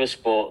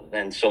breakfast, but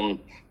then some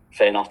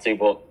prefer not to.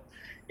 But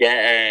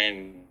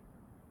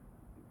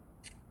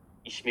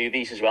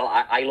smoothies as well.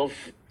 I love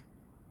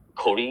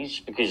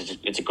curries, because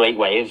it's a great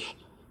way of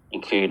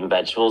including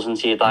vegetables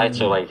into your diet.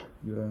 So like,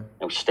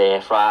 stir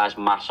fries,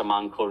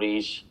 massaman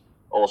curries.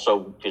 Also,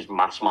 because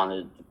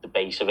massaman, the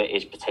base of it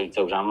is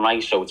potatoes and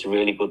rice, so it's a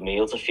really good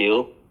meal to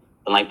fuel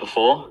the night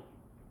before.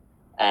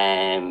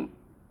 But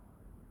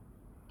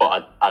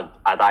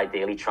I'd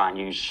ideally try and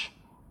use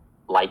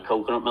light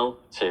coconut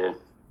milk to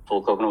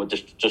full coconut,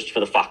 just for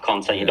the fat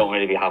content. You don't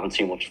really be having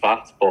too much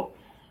fat. But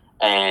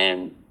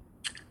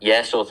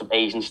sort of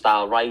Asian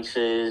style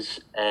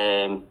rices,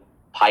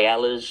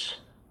 paellas,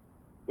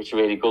 which are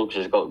really good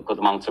because it's got a good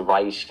amount of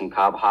rice and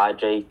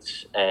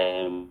carbohydrates.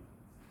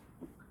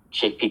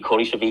 Chickpea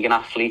curries for vegan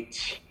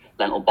athletes,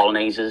 lentil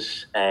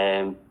bologneses.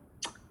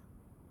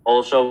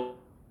 Also,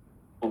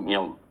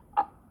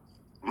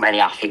 many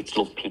athletes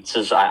love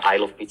pizzas. I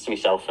love pizza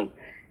myself, and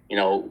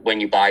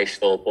when you buy a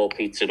store-bought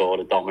pizza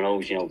or a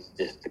Domino's,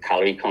 the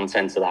calorie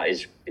content of that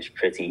is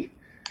pretty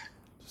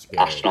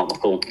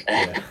astronomical.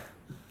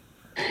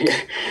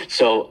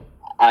 So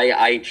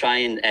I try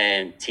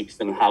and teach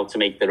them how to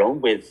make their own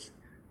with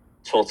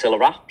tortilla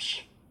wraps.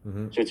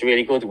 Mm-hmm. So it's a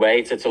really good way.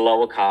 It's a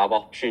lower carb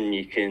option.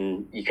 You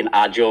can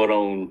add your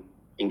own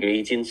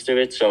ingredients to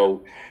it.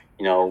 So,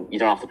 you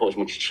don't have to put as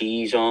much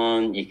cheese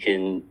on. You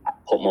can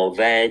put more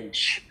veg,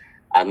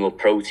 add more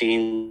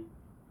protein.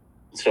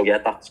 So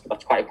that's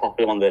quite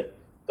popular on the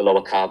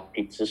lower carb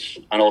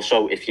pizzas. And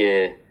also if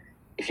you're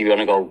going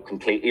to go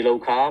completely low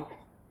carb,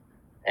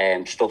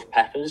 stuffed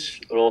peppers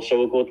are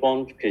also a good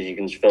one, because you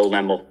can fill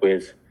them up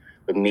with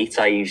meat.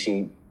 I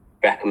usually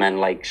recommend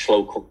like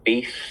slow cooked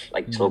beef,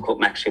 slow cooked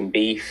Mexican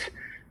beef,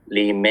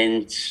 lean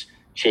mince,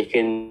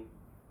 chicken,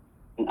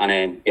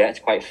 and it's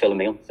quite a filling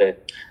meal,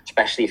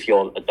 especially if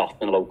you're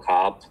adopting a low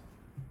carb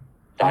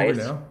diet.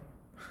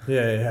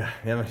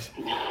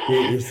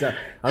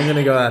 I'm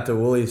gonna go out to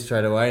Woolies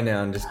straight away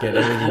now and just get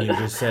everything you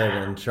just said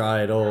and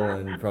try it all,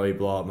 and probably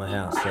blow up my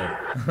house. So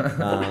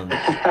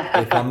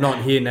if I'm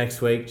not here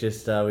next week,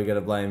 just we got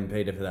to blame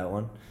Peter for that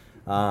one.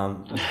 Yeah,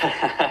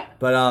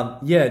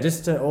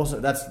 just to also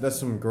that's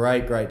some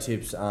great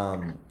tips.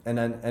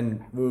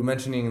 And we were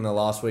mentioning in the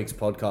last week's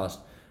podcast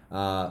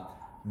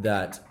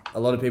that a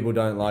lot of people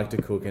don't like to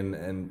cook,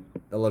 and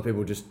a lot of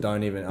people just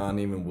aren't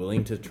even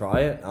willing to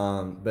try it.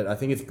 But I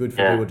think it's good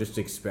for people just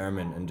to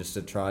experiment and just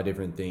to try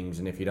different things.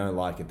 And if you don't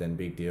like it, then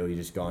big deal. You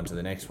just go on to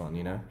the next one,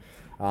 you know.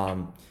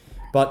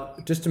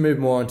 But just to move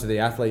more onto the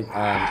athlete,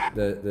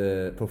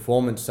 the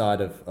performance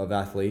side of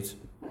athletes,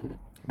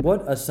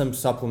 what are some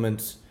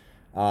supplements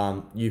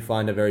you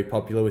find are very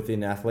popular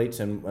within athletes,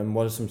 and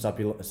what are some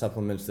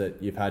supplements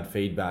that you've had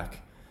feedback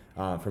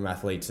from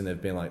athletes and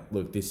they've been like,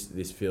 look,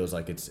 this feels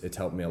like it's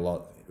helped me a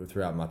lot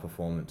throughout my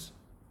performance?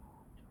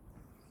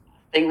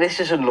 I think this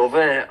is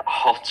another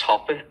hot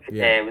topic.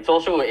 Yeah. It's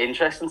also an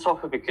interesting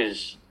topic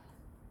because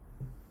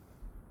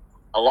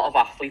a lot of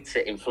athletes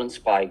are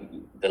influenced by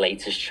the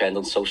latest trend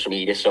on social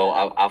media. So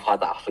I've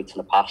had athletes in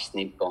the past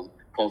and they've come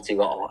to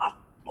go,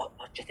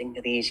 what do you think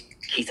of these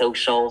keto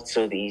salts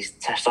or these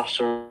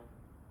testosterone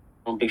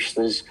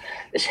boosters,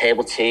 this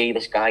herbal tea,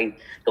 this guy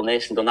done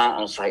this and done that?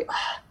 And it's like,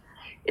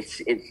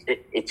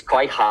 it's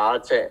quite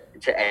hard to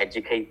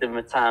educate them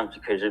at times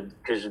because of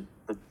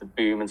the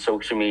boom in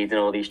social media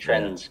and all these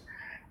trends.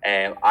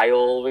 I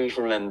always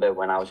remember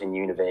when I was in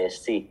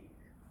university,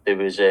 there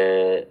was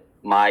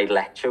my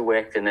lecturer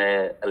worked in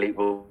an elite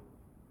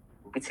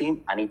rugby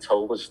team, and he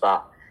told us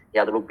that he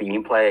had a rugby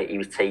union player. He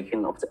was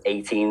taking up to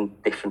 18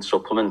 different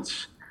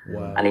supplements.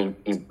 Wow. And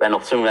he went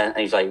up to him and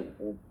he's like,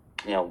 you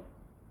know,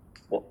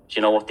 what do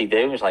you know what they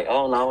do? He's like,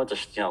 oh no, I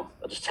just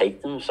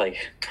take them. It's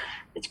like,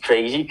 it's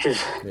crazy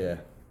because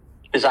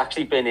there's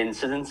actually been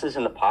incidences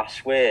in the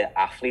past where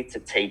athletes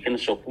have taken a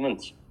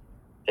supplement.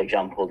 For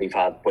example, they've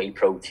had whey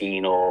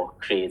protein or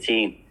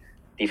creatine.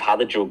 They've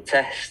had a drug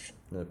test.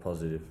 No,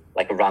 positive.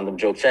 Like a random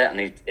drug test,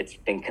 and it's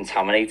been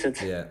contaminated.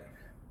 Yeah.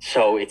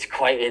 So it's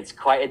quite a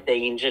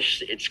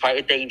dangerous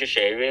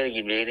area.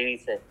 You really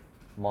need to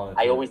monitor.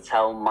 I always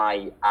tell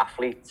my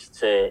athletes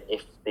to,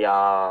 if they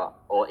are,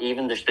 or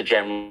even just the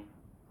general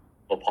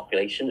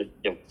population,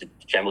 the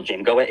general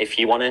gym goer, if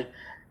you want to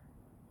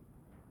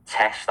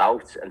test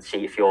out and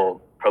see if your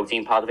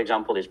protein powder, for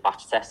example, is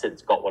batch tested,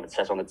 it's got what it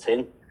says on the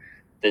tin.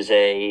 There's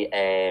a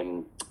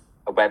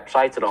website,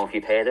 I don't know if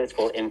you've heard of it, it's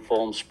called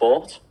Inform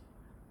Sport.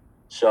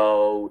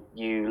 So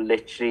you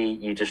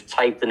just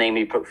type the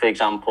name, for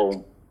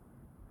example,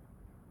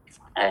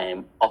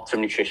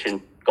 Optimum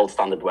Nutrition Gold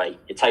Standard Whey.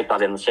 You type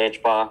that in the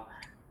search bar,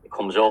 it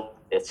comes up,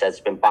 it says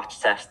it's been batch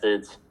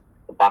tested,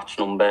 the batch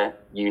number,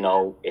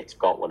 it's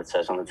got what it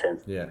says on the tin.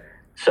 Yeah.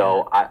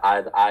 So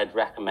I'd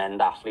recommend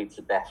athletes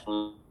to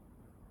definitely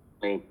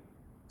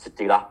to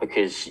do that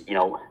because,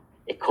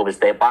 it covers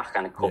their back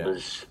and it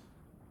covers,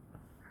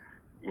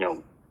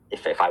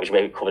 if I was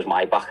wearing, it covers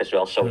my back as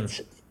well. So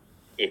it's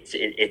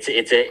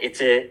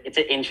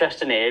an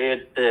interesting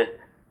area,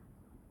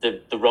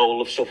 the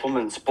role of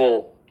supplements.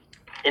 But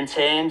in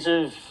terms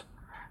of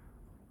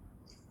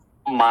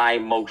my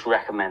most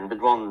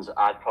recommended ones,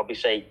 I'd probably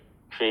say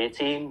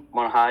creatine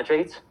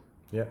monohydrate.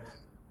 Yeah.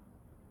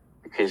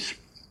 Because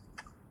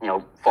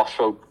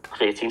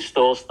phosphocreatine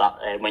stores that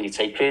when you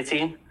take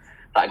creatine,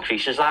 that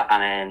increases that,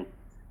 and then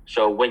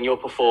so when you're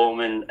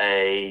performing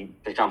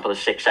for example, a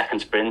 6-second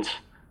sprint,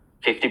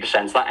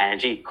 50% of that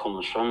energy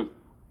comes from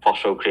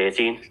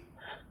phosphocreatine.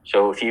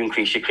 So if you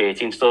increase your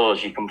creatine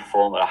stores, you can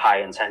perform at a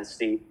high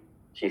intensity.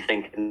 So you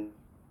think in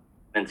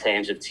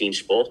terms of team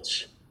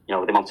sports, the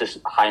amount of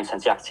high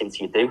intensity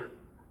activity you do,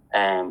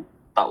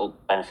 that will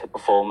benefit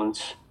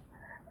performance.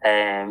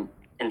 In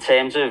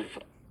terms of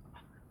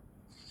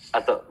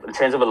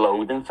a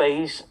loading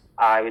phase,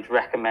 I would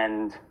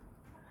recommend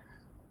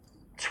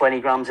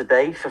 20 grams a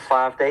day for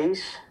 5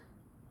 days,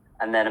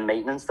 and then a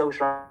maintenance dose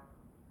around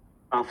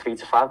 3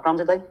 to 5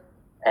 grams a day.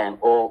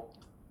 Or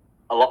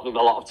a lot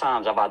of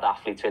times I've had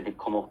athletes where they've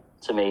come up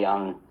to me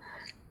and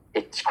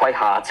it's quite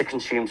hard to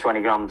consume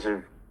 20 grams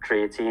of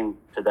creatine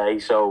per day,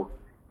 so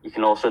you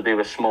can also do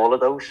a smaller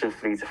dose of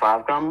 3 to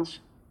 5 grams.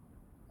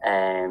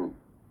 But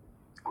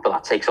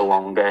that takes a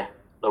longer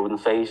loading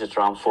phase, it's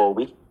around 4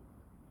 weeks.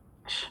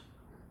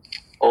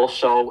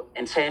 Also,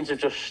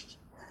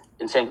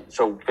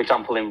 so for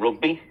example, in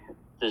rugby,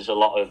 there's a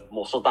lot of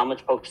muscle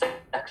damage post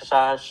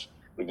exercise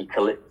with your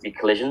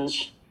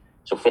collisions.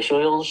 So fish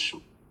oils,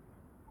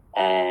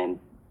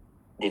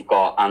 they've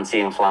got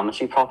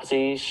anti-inflammatory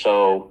properties.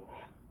 So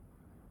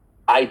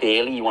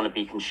ideally, you want to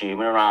be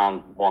consuming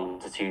around 1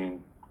 to 2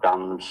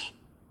 servings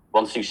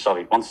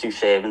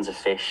of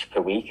fish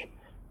per week.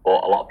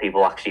 But a lot of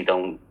people actually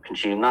don't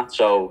consume that.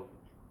 So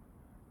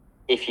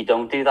if you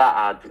don't do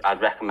that,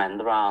 I'd recommend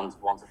around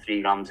 1 to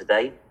 3 grams a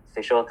day,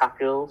 fish oil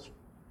capsules.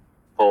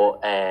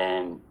 But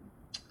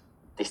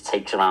this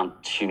takes around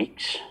 2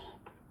 weeks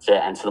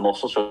to enter the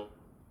muscle, so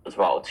it's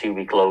about a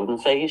 2-week loading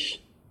phase.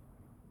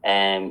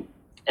 In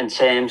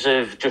terms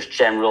of just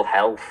general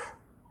health,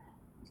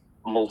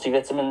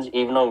 multivitamins,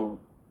 even though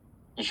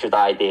you should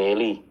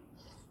ideally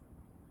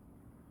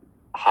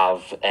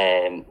have,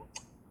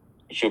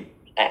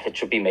 effort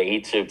should be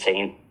made to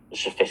obtain a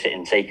sufficient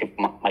intake of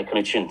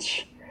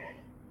micronutrients.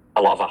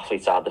 a lot of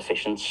athletes are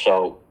deficient,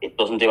 so it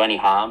doesn't do any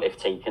harm if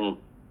taken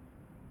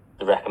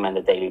the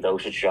recommended daily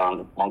dosage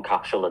around 1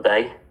 capsule a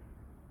day.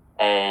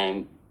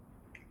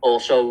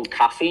 Also,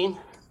 caffeine.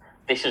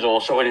 This is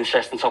also an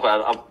interesting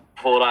topic.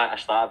 Before I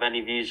start, have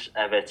any of you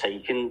ever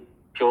taken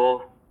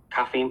pure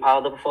caffeine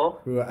powder before?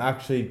 We were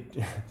actually,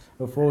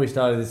 before we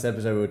started this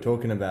episode, we were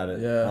talking about it.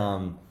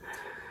 Yeah.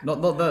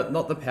 Not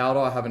the powder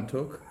I haven't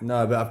took.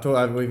 No, but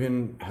I've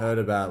even heard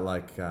about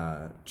like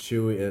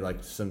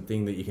like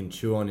something that you can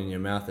chew on in your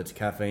mouth. It's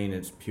caffeine.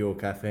 It's pure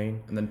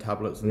caffeine. And then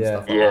tablets and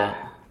stuff like Yeah.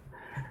 that.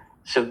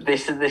 So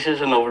this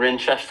is another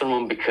interesting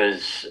one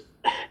because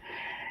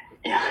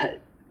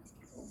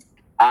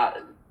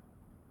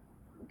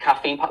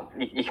caffeine.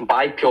 You can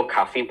buy pure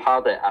caffeine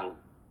powder, and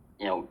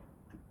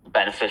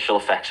beneficial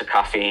effects of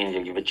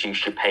caffeine. You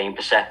reduce your pain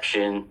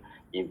perception.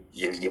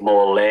 You're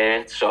more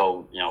alert.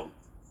 So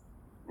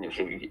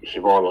if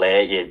you're more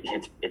alert,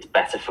 it's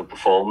better for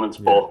performance.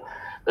 Yeah. But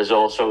there's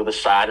also the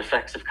side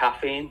effects of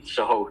caffeine.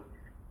 So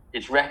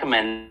it's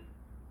recommended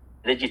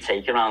you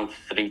take around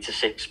 3 to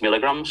 6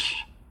 milligrams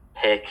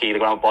per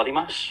kilogram of body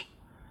mass.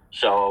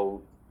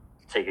 So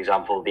take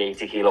example, the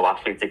 80 kilo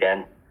athlete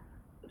again,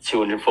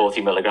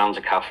 240 milligrams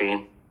of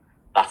caffeine.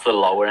 That's the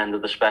lower end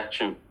of the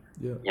spectrum.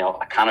 Yeah.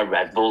 A can of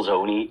Red Bull's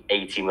only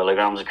 80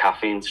 milligrams of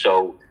caffeine.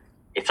 So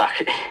it's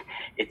actually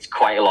it's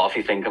quite a lot if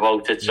you think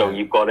about it. So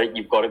you've got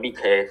to be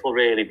careful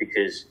really,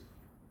 because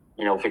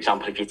for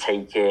example, if you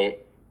take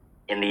it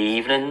in the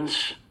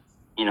evenings,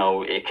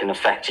 it can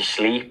affect your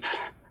sleep,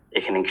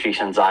 it can increase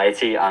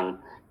anxiety, and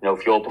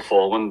if you're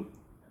performing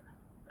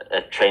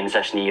a training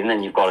session in the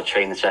evening, you've got a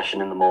training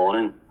session in the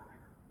morning,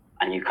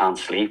 and you can't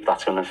sleep,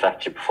 that's going to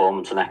affect your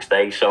performance the next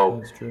day. So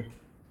that's true.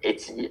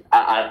 It's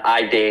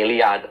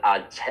ideally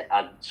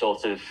I'd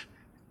sort of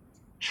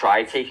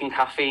try taking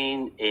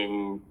caffeine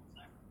in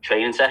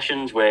training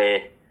sessions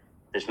where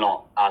there's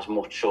not as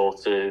much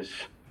sort of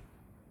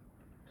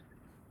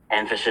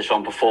emphasis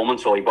on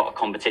performance, or you've got a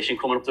competition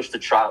coming up, just a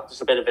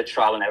bit of a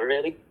trial and error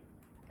really.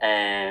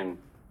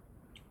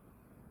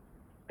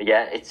 But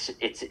yeah, it's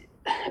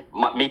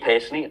me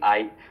personally,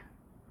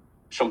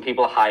 some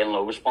people are high and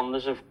low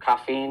responders of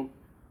caffeine.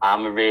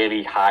 I'm a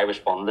really high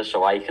responder,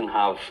 so I can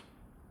have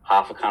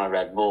half a can of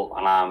Red Bull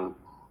and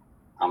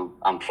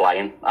I'm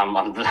flying. I'm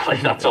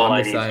like, that's all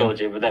I need to go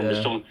to. But then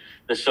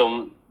there's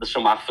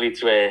some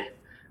athletes where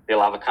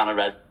they'll have a can of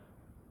Red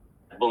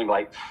Bull and be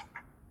like,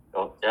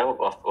 oh yeah,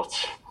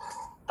 what's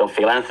don't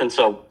feel anything.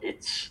 So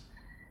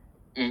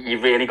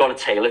you've really got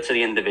to tailor to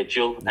the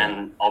individual,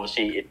 and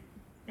obviously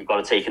you've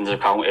got to take into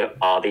account,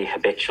 are they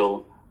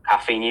habitual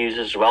caffeine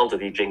users as well? Do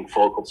they drink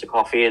 4 cups of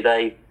coffee a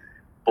day?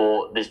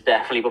 But there's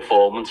definitely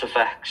performance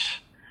effects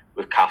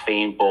with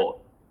caffeine. But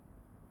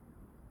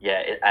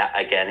yeah,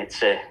 again,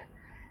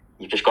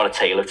 you've just got to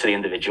tailor to the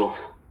individual.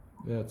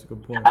 Yeah, that's a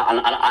good point.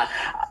 And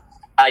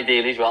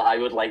ideally as well, I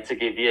would like to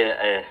give you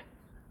a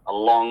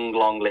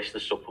long list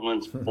of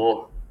supplements,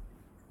 but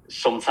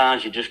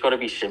sometimes you just got to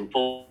be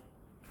simple.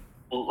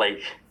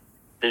 Like,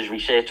 there's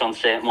research on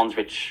certain ones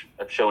which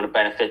have shown a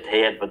benefit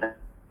here, but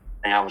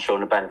they haven't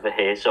shown a benefit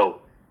here.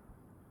 So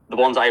the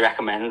ones I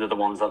recommend are the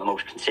ones that are the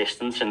most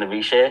consistent in the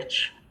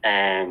research.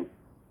 And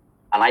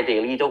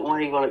ideally, you don't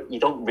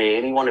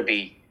really want to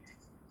be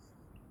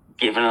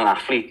giving an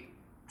athlete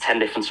 10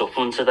 different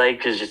supplements a day,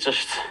 because it's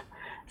just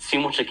too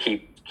much to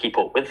keep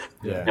up with.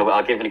 Yeah.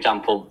 I'll give an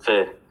example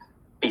for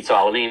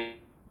beta-alanine.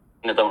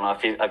 I don't know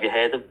if have you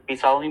heard of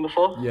beta-alanine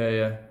before?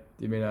 Yeah.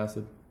 The amino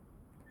acid.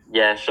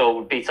 Yeah,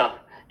 so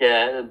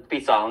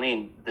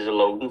beta-alanine, there's a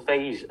loading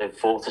phase of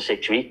 4 to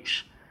 6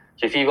 weeks.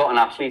 So if you've got an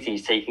athlete,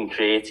 he's taking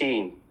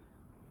creatine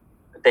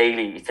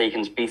daily, he's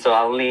taking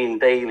beta-alanine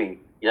daily,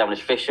 he's having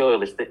his fish oil,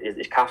 his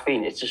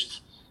caffeine, it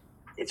just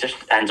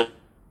ends up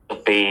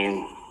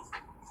being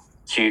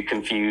too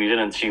confusing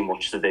and too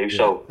much to do. Yeah.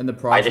 So and the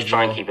price I just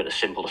try and keep it as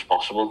simple as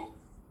possible.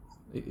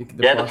 The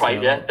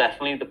price,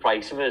 definitely the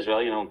price of it as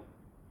well,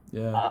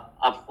 Yeah.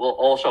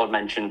 I'd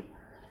mention,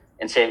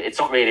 and say it's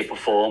not really a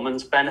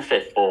performance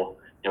benefit, but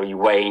you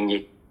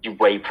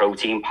weigh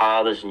protein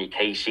powders and your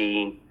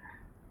casein,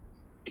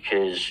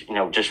 because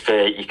just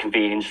for your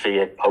convenience for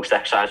your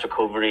post-exercise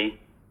recovery,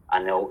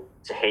 and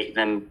to hit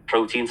them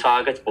protein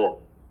targets, but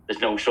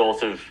there's no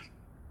sort of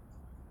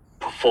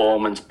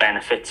performance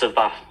benefits of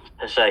that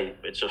per se.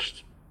 It's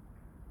just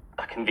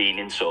a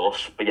convenient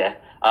source. But yeah,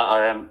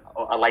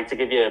 I like to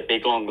give you a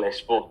big long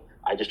list, but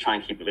I just try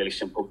and keep it really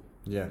simple.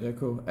 Yeah,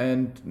 cool.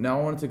 And now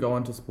I wanted to go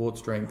on to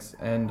sports drinks,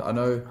 and I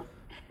know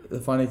the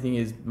funny thing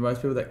is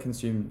most people that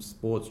consume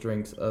sports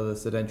drinks are the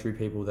sedentary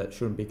people that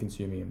shouldn't be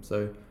consuming them.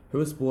 So who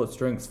are sports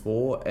drinks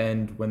for,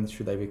 and when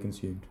should they be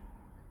consumed?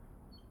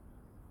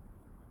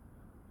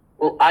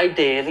 Well,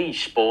 ideally,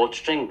 sports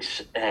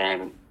drinks,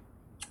 they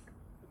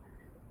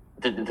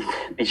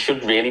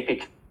should really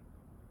be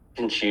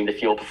consumed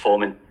if you're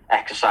performing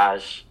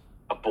exercise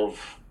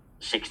above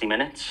 60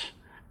 minutes.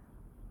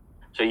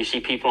 So you see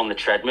people on the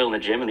treadmill in the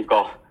gym, and they've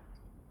got,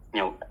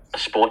 a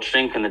sports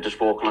drink, and they're just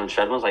walking on the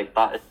treadmill. It's like,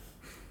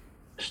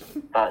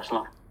 that's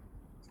not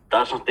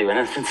doing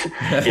anything.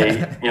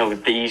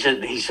 These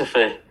are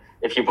for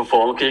if you're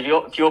performing,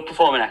 because if you're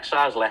performing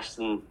exercise less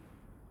than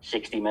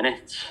 60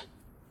 minutes,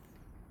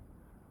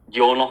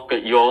 you're not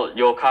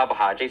your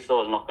carbohydrate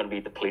store is not going to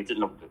be depleted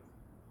enough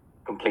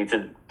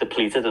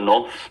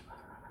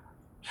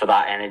for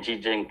that energy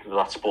drink,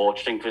 that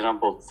sports drink, for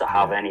example, to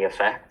have any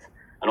effect.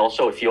 And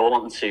also, if you're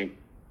wanting to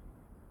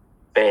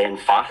burn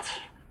fat,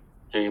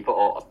 so you put,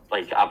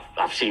 like,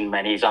 I've seen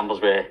many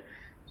examples where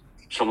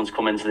someone's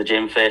come into the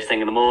gym first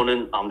thing in the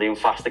morning, I'm doing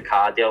fasted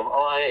cardio.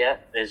 Oh yeah,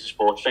 there's a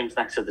sports drink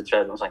next to the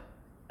treadmill. I was like,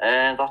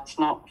 that's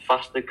not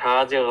fasted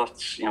cardio.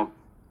 That's, you know,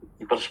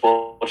 you've got a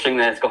sports drink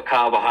there. It's got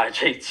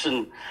carbohydrates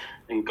and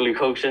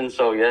glucose in.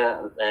 So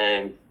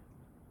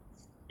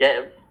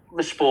the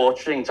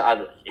sports drinks,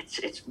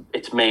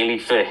 it's mainly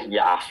for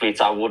your athletes.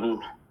 I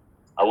wouldn't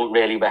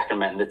really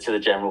recommend it to the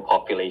general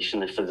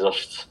population if they're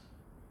just,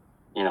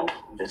 you know,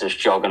 they're just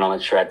jogging on a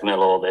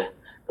treadmill or they're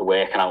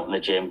working out in the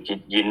gym.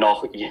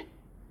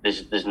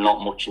 There's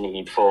not much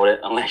need for it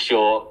unless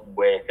you're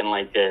working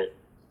like a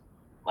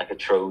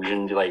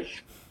Trojan,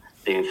 like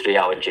doing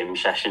 3-hour gym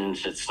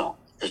sessions. It's not.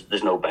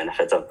 There's no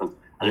benefit of them.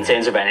 And in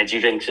terms of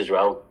energy drinks as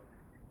well,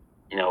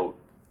 you know,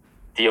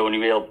 the only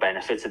real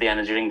benefit of the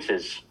energy drinks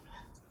is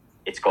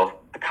it's got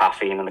the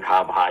caffeine and the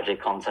carbohydrate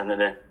content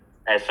in it.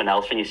 Everything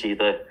else, when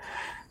you've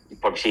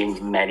probably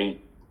seen many,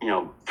 you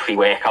know,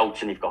 pre-workouts,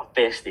 and you've got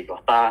this, you've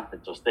got that,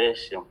 it does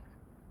this, you know,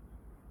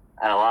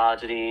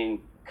 L-arginine,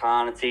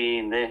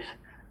 carnitine, this,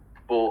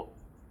 but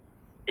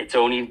it's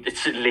only the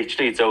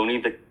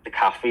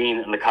caffeine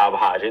and the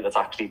carbohydrate that's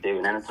actually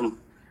doing anything.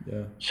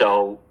 Yeah.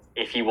 So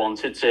if you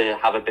wanted to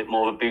have a bit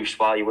more of a boost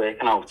while you're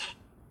working out,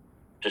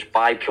 just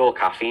buy pure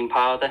caffeine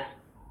powder,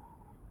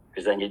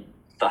 because then it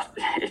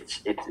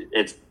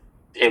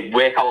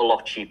work out a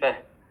lot cheaper.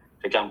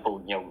 For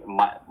example, you know,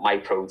 my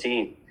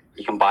protein,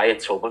 you can buy a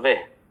tub of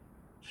it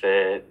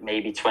for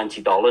maybe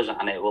 $20,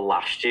 and it will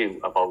last you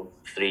about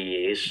 3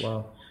 years.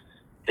 Wow.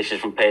 This is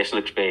from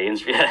personal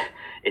experience. Yeah,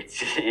 it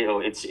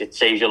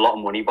saves you a lot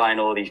of money buying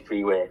all these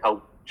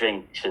pre-workout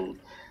drinks and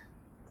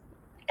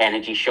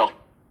energy shots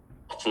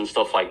and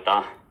stuff like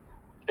that.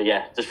 But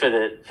yeah, just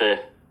for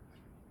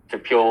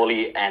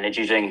purely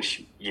energy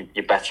drinks,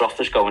 you're better off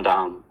just going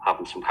down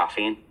having some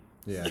caffeine.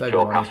 Yeah,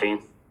 pure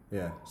caffeine.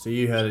 Yeah, so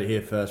you heard it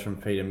here first from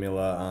Peter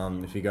Miller.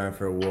 If you're going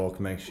for a walk,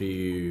 make sure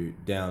you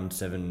down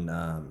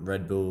 7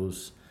 Red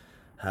Bulls,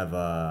 have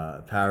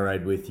a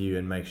Powerade with you,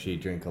 and make sure you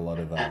drink a lot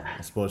of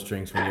sports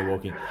drinks when you're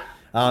walking.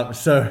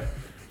 So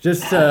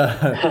just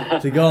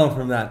to go on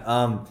from that,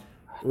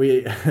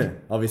 we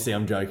obviously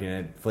I'm joking,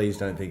 and please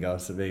don't think I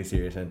was being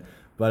serious.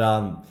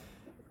 But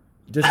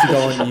just to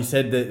go on, you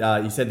said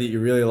that you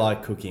really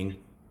like cooking.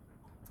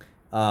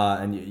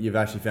 And you've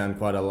actually found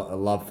quite a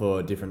love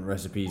for different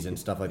recipes and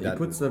stuff like that. He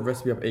puts the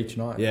recipe up each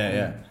night.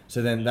 Yeah.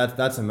 So then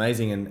that's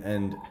amazing.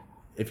 And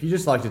if you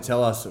just like to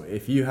tell us,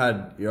 if you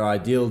had your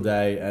ideal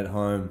day at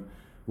home,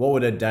 what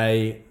would a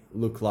day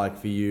look like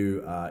for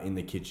you in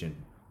the kitchen?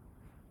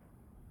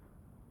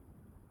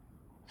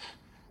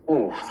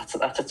 Oh,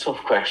 that's a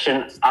tough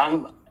question.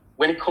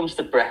 When it comes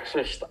to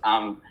breakfast,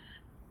 I'm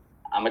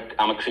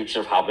a creature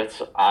of habit.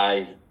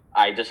 I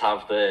just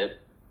have the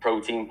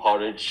protein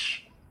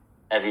porridge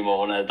every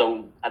morning.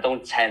 I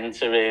don't tend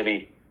to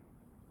really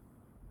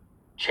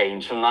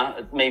change from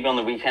that. Maybe on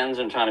the weekends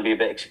I'm trying to be a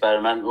bit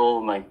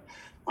experimental. Might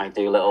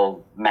do a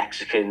little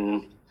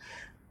Mexican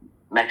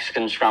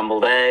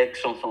scrambled egg,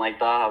 something like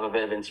that. Have a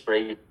bit of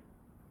inspiration.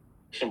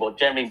 But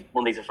generally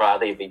Monday to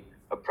Friday would be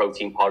a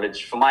protein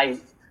porridge. For my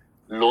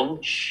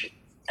lunch,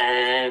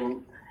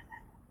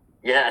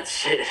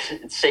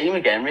 it's same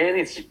again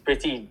really. It's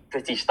pretty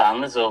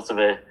standard, sort of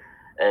a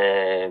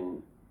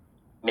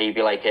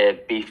maybe like a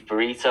beef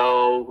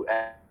burrito,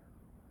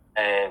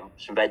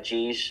 some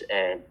veggies.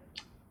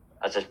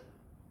 As I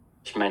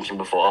just mentioned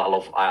before,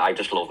 I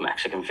just love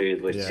Mexican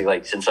food. Literally,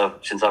 like since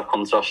I've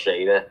come to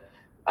Australia,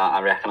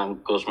 I reckon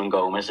I'm Guzman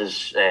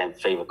Gomez's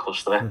favourite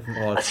customer.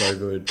 Oh, it's so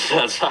good.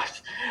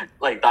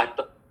 Like that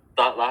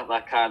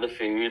kind of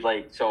food.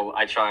 Like, so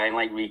I try and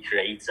like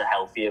recreate a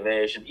healthier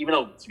version. Even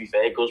though, to be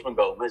fair, Guzman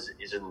Gomez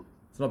isn't.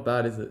 It's not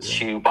bad, is it?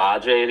 Too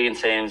bad, really, in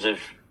terms of.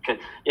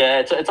 Yeah,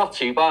 it's not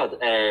too bad.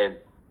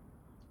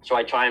 So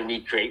I try and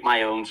recreate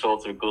my own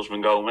sort of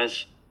Guzman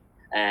Gomez,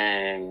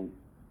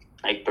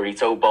 like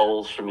burrito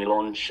bowls for my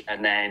lunch.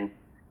 And then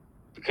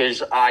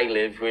because I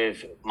live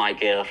with my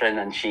girlfriend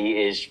and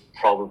she is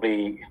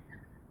probably,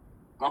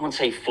 I wouldn't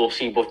say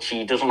fussy, but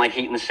she doesn't like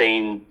eating the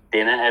same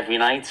dinner every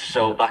night.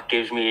 So that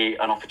gives me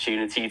an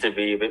opportunity to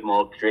be a bit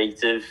more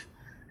creative.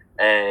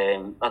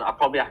 I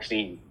probably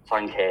actually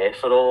thank her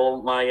for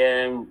all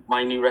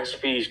my new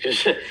recipes,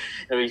 because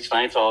each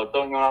night, don't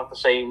you want to have the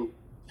same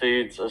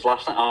food as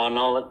last night? Oh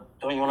no,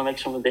 don't you want to make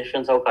something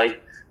different? Okay.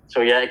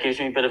 So yeah, it gives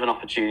me a bit of an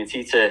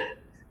opportunity to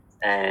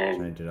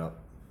change it up,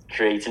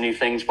 create new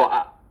things.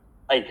 But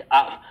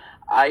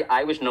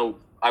I was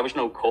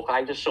no cook.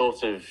 I just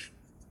sort of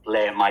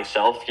learned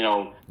myself,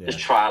 just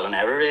trial and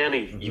error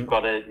really. Mm-hmm. You've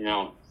got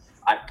to,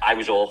 I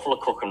was awful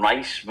at cooking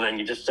rice, but then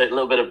you just take a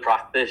little bit of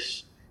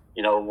practice,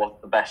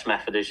 what the best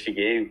method is for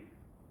you,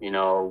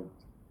 and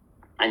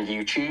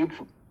YouTube.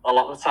 a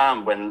lot of the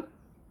time when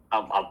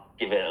I'll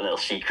give it a little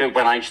secret.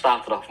 When I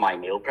started off my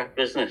meal prep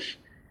business,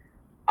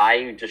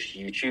 I just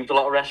YouTubed a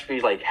lot of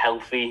recipes like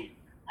healthy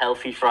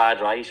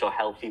fried rice or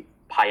healthy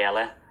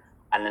paella,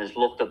 and then just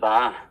looked at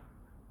that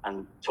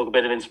and took a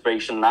bit of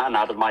inspiration from that and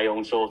added my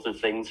own sort of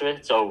thing to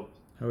it. So,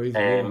 How easy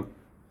is it?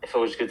 if I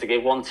was to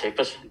give one tip,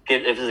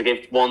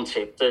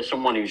 to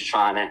someone who's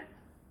trying to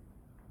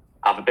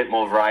have a bit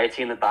more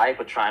variety in the diet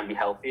but try and be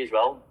healthy as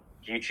well,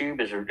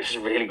 YouTube is a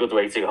really good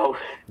way to go.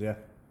 Yeah.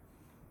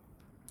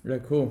 Yeah,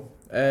 cool.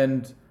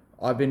 And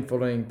I've been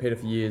following Peter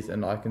for years,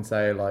 and I can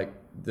say like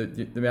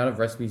the amount of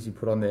recipes you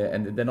put on there,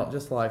 and they're not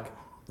just like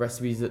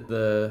recipes that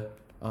the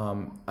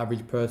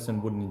average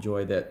person wouldn't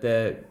enjoy. That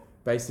they're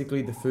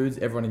basically the foods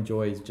everyone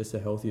enjoys, just a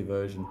healthier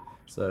version.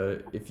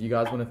 So if you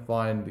guys want to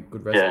find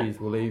good recipes,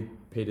 we'll leave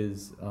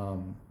Peter's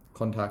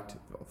contact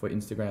for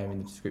Instagram in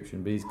the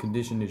description. But he's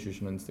Condition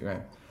Nutrition on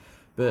Instagram.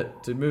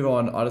 But to move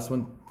on,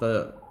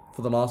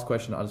 for the last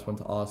question, I just want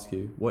to ask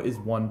you, what is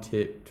one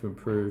tip to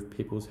improve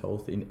people's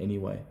health in any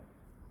way?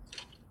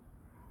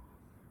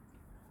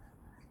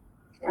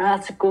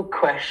 That's a good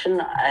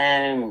question.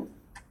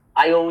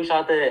 I always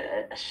had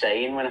a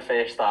saying when I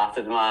first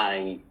started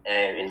my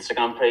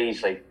Instagram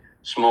page, like,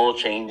 small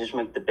changes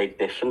make the big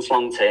difference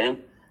long term.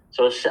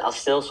 So I'll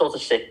still sort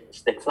of stick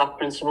to that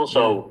principle.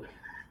 So,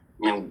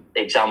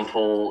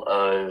 example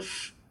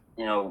of,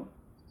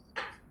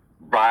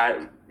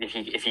 right,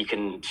 if you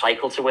can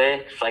cycle to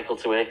work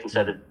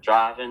instead of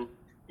driving,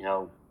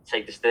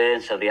 take the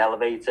stairs instead of the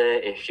elevator.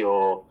 If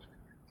you're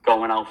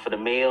going out for the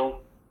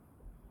meal,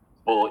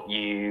 but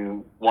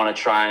you want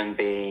to try and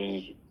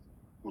be,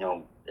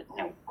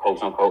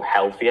 quote unquote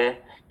healthier,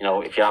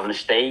 if you're having a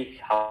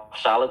steak, have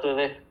salad with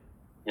it.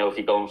 If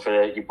you're going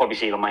for, you probably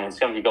see it on my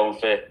Instagram, if you're going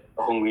for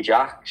a Hungry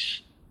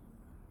Jack's,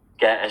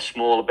 get a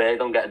smaller burger,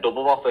 don't get a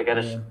double Whopper, get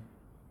a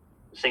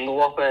single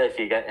Whopper. If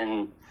you're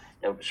getting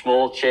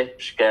small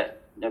chips,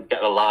 get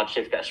a large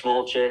chip, get a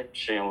small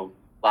chips,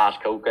 large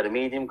Coke, get a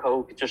medium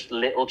Coke. Just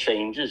little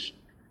changes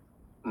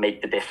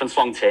make the difference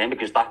long term,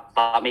 because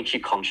that makes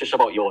you conscious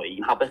about your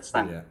eating habits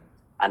then. Yeah.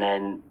 And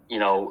then,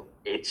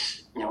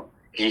 it's,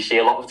 because you see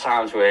a lot of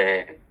times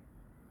where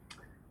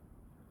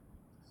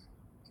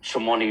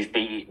someone who's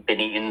been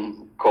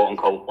eating quote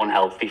unquote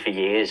unhealthy for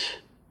years,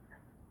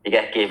 you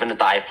get given a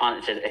diet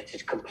plan, it's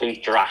a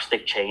complete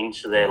drastic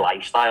change to their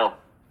lifestyle,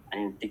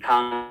 and they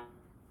can't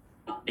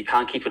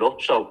keep it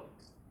up. So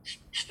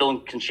still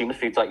consume the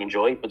foods that you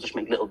enjoy, but just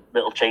make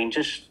little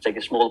changes. Take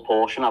a smaller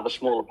portion, have a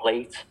smaller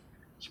plate,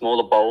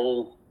 smaller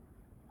bowl,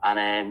 and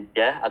I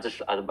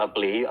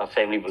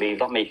firmly believe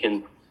that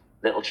making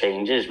little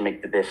changes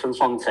make the difference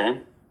long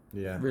term.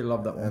 Yeah, Really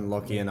love that one. And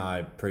Lockie and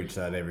I preach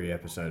that every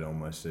episode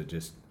almost. So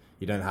just,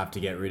 you don't have to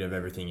get rid of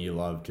everything you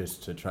love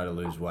just to try to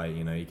lose weight.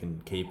 You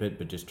can keep it,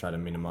 but just try to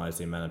minimize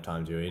the amount of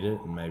times you eat it,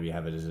 and maybe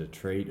have it as a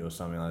treat or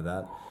something like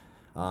that.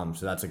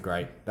 So that's a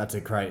great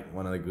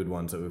one of the good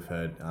ones that we've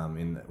heard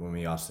when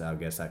we asked our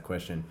guests that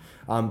question.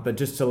 But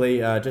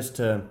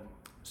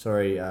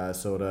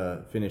sort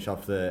of finish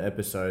off the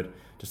episode,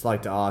 just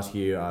like to ask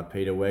you,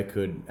 Peter, where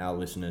could our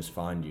listeners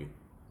find you?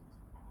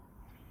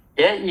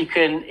 Yeah, you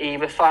can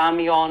either find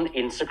me on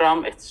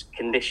Instagram, it's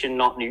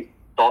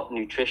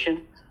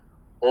condition.nutrition,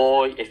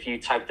 or if you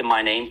typed in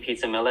my name,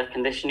 Peter Miller,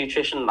 Condition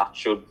Nutrition, that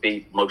should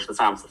be most of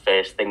the time the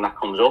first thing that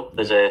comes up.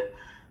 There's a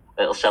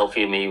little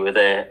selfie of me with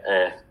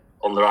a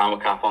Under Armour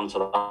cap on,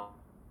 so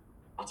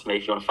that's me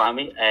if you want to find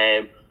me.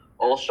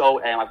 Also,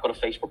 I've got a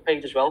Facebook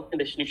page as well,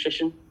 Condition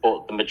Nutrition,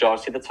 but the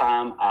majority of the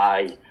time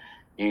I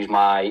use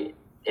my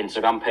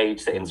Instagram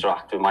page to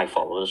interact with my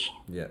followers.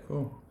 Yeah.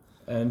 Cool.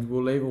 And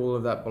we'll leave all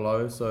of that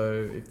below,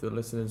 so if the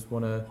listeners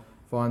want to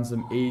find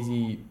some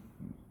easy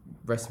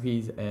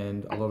recipes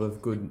and a lot of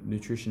good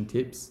nutrition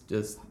tips,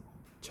 just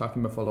chuck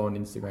him a follow on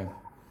Instagram.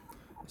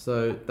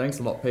 So thanks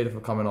a lot, Peter, for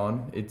coming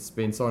on. It's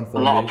been so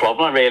informative. Not a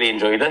problem, I really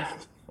enjoyed it.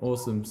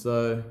 Awesome.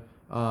 So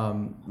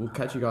we'll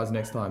catch you guys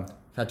next time.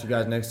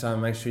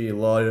 Make sure you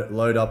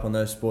load up on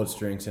those sports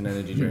drinks and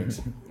energy drinks.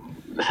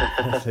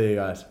 See you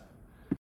guys.